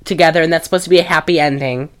that's together, and that's supposed to be a happy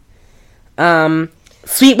ending.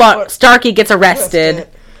 Sweetwater Starkey gets arrested.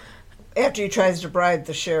 After he tries to bribe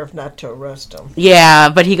the sheriff not to arrest him. Yeah,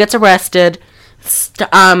 but he gets arrested.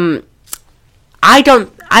 I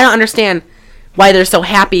don't understand why they're so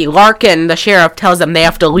happy. Larkin, the sheriff, tells them they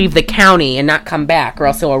have to leave the county and not come back, or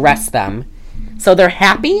else he'll arrest them. So they're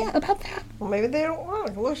happy about that? Well, maybe they don't want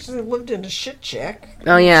to. Well, they lived in a shit shack.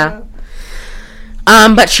 Oh, yeah.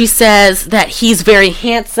 But she says that he's very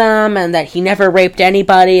handsome, and that he never raped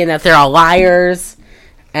anybody, and that they're all liars.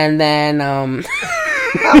 And then, I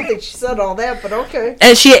don't think she said all that, but okay.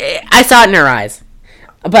 And I saw it in her eyes.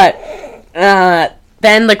 But,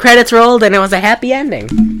 then the credits rolled, and it was a happy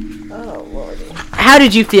ending. Oh, Lordy. How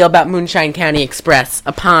did you feel about Moonshine County Express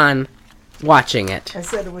upon watching it? I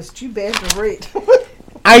said it was too bad to rate.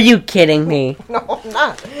 Are you kidding me? No, I'm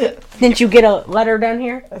not. Didn't you get a letter down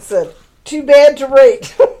here? I said, too bad to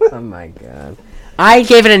rate. Oh my god. I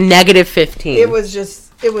gave it a -15.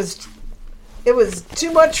 It was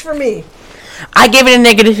too much for me. I gave it a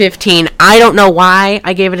 -15. I don't know why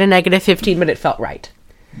I gave it a -15, but it felt right.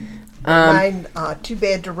 Mine, too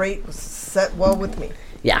bad to rate was set well with me.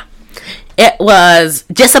 Yeah. It was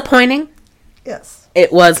disappointing. Yes.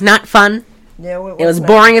 It was not fun. No, it was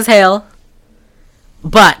boring as hell.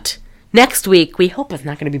 But next week, we hope it's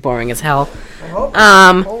not going to be boring as hell.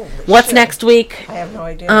 What's shit. next week? I have no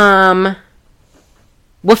idea.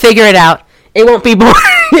 We'll figure it out. It won't be boring.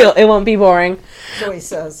 It won't be boring. So he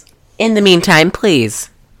says. In the meantime, please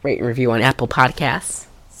rate and review on Apple Podcasts,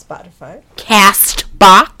 Spotify,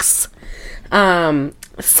 Castbox.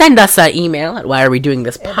 Send us an email at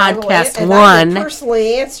whyarewedoingthispodcast1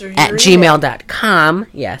 personally answer your at gmail.com.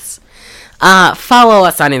 Yes. Follow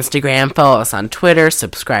us on Instagram, follow us on Twitter,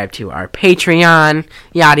 subscribe to our Patreon,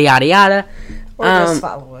 yada yada yada. Or just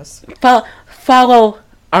follow us. Follow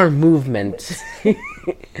our movement.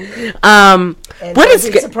 And what don't is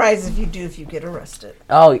be surprised if you get arrested.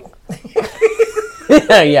 Oh,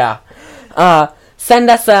 yeah. Send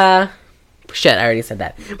us a... Shit, I already said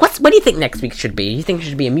that. What do you think next week should be? You think it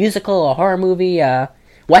should be a musical, a horror movie,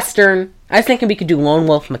 Western? I was thinking we could do Lone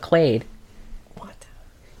Wolf McQuade. What?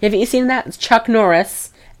 Haven't you seen that? It's Chuck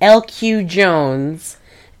Norris, L.Q. Jones,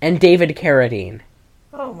 and David Carradine.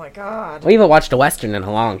 Oh my god. We haven't watched a Western in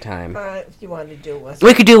a long time. If you wanted to do a Western.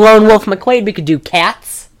 We could do Lone Wolf McQuade. We could do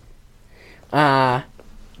Cats. Yeah,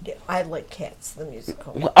 I like Cats, the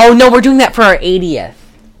musical. Oh, no, we're doing that for our 80th.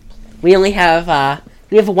 We only have...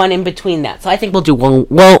 We have one in between that, so I think we'll do Lone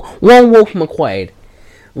Wolf McQuade.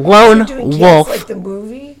 Lone doing Wolf. Cats, like the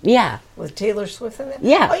movie? Yeah. With Taylor Swift in it?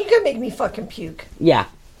 Yeah. Oh, you gonna make me fucking puke. Yeah.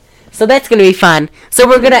 So that's gonna be fun.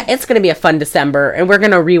 So it's gonna be a fun December, and we're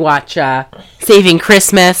gonna rewatch Saving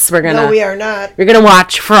Christmas. No, we are not. We're gonna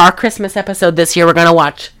watch for our Christmas episode this year. We're gonna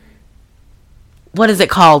watch. What is it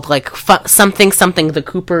called? Like something the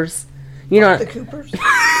Coopers. You know. The Coopers.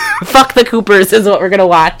 Fuck the Coopers is what we're gonna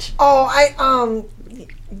watch. Oh,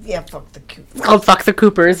 yeah, fuck the Coopers. It's called Fuck the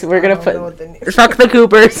Coopers. We're gonna put put Fuck the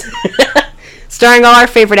Coopers. Starring all our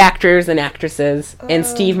favorite actors and actresses, and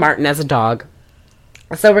Steve Martin as a dog.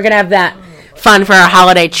 So we're gonna have that fun for our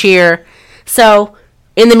holiday cheer. So,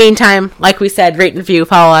 in the meantime, like we said, rate and review,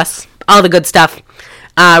 follow us, all the good stuff.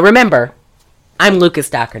 Remember, I'm Lucas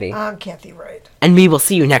Doherty. I'm Kathy Wright. And we will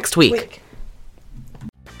see you next week.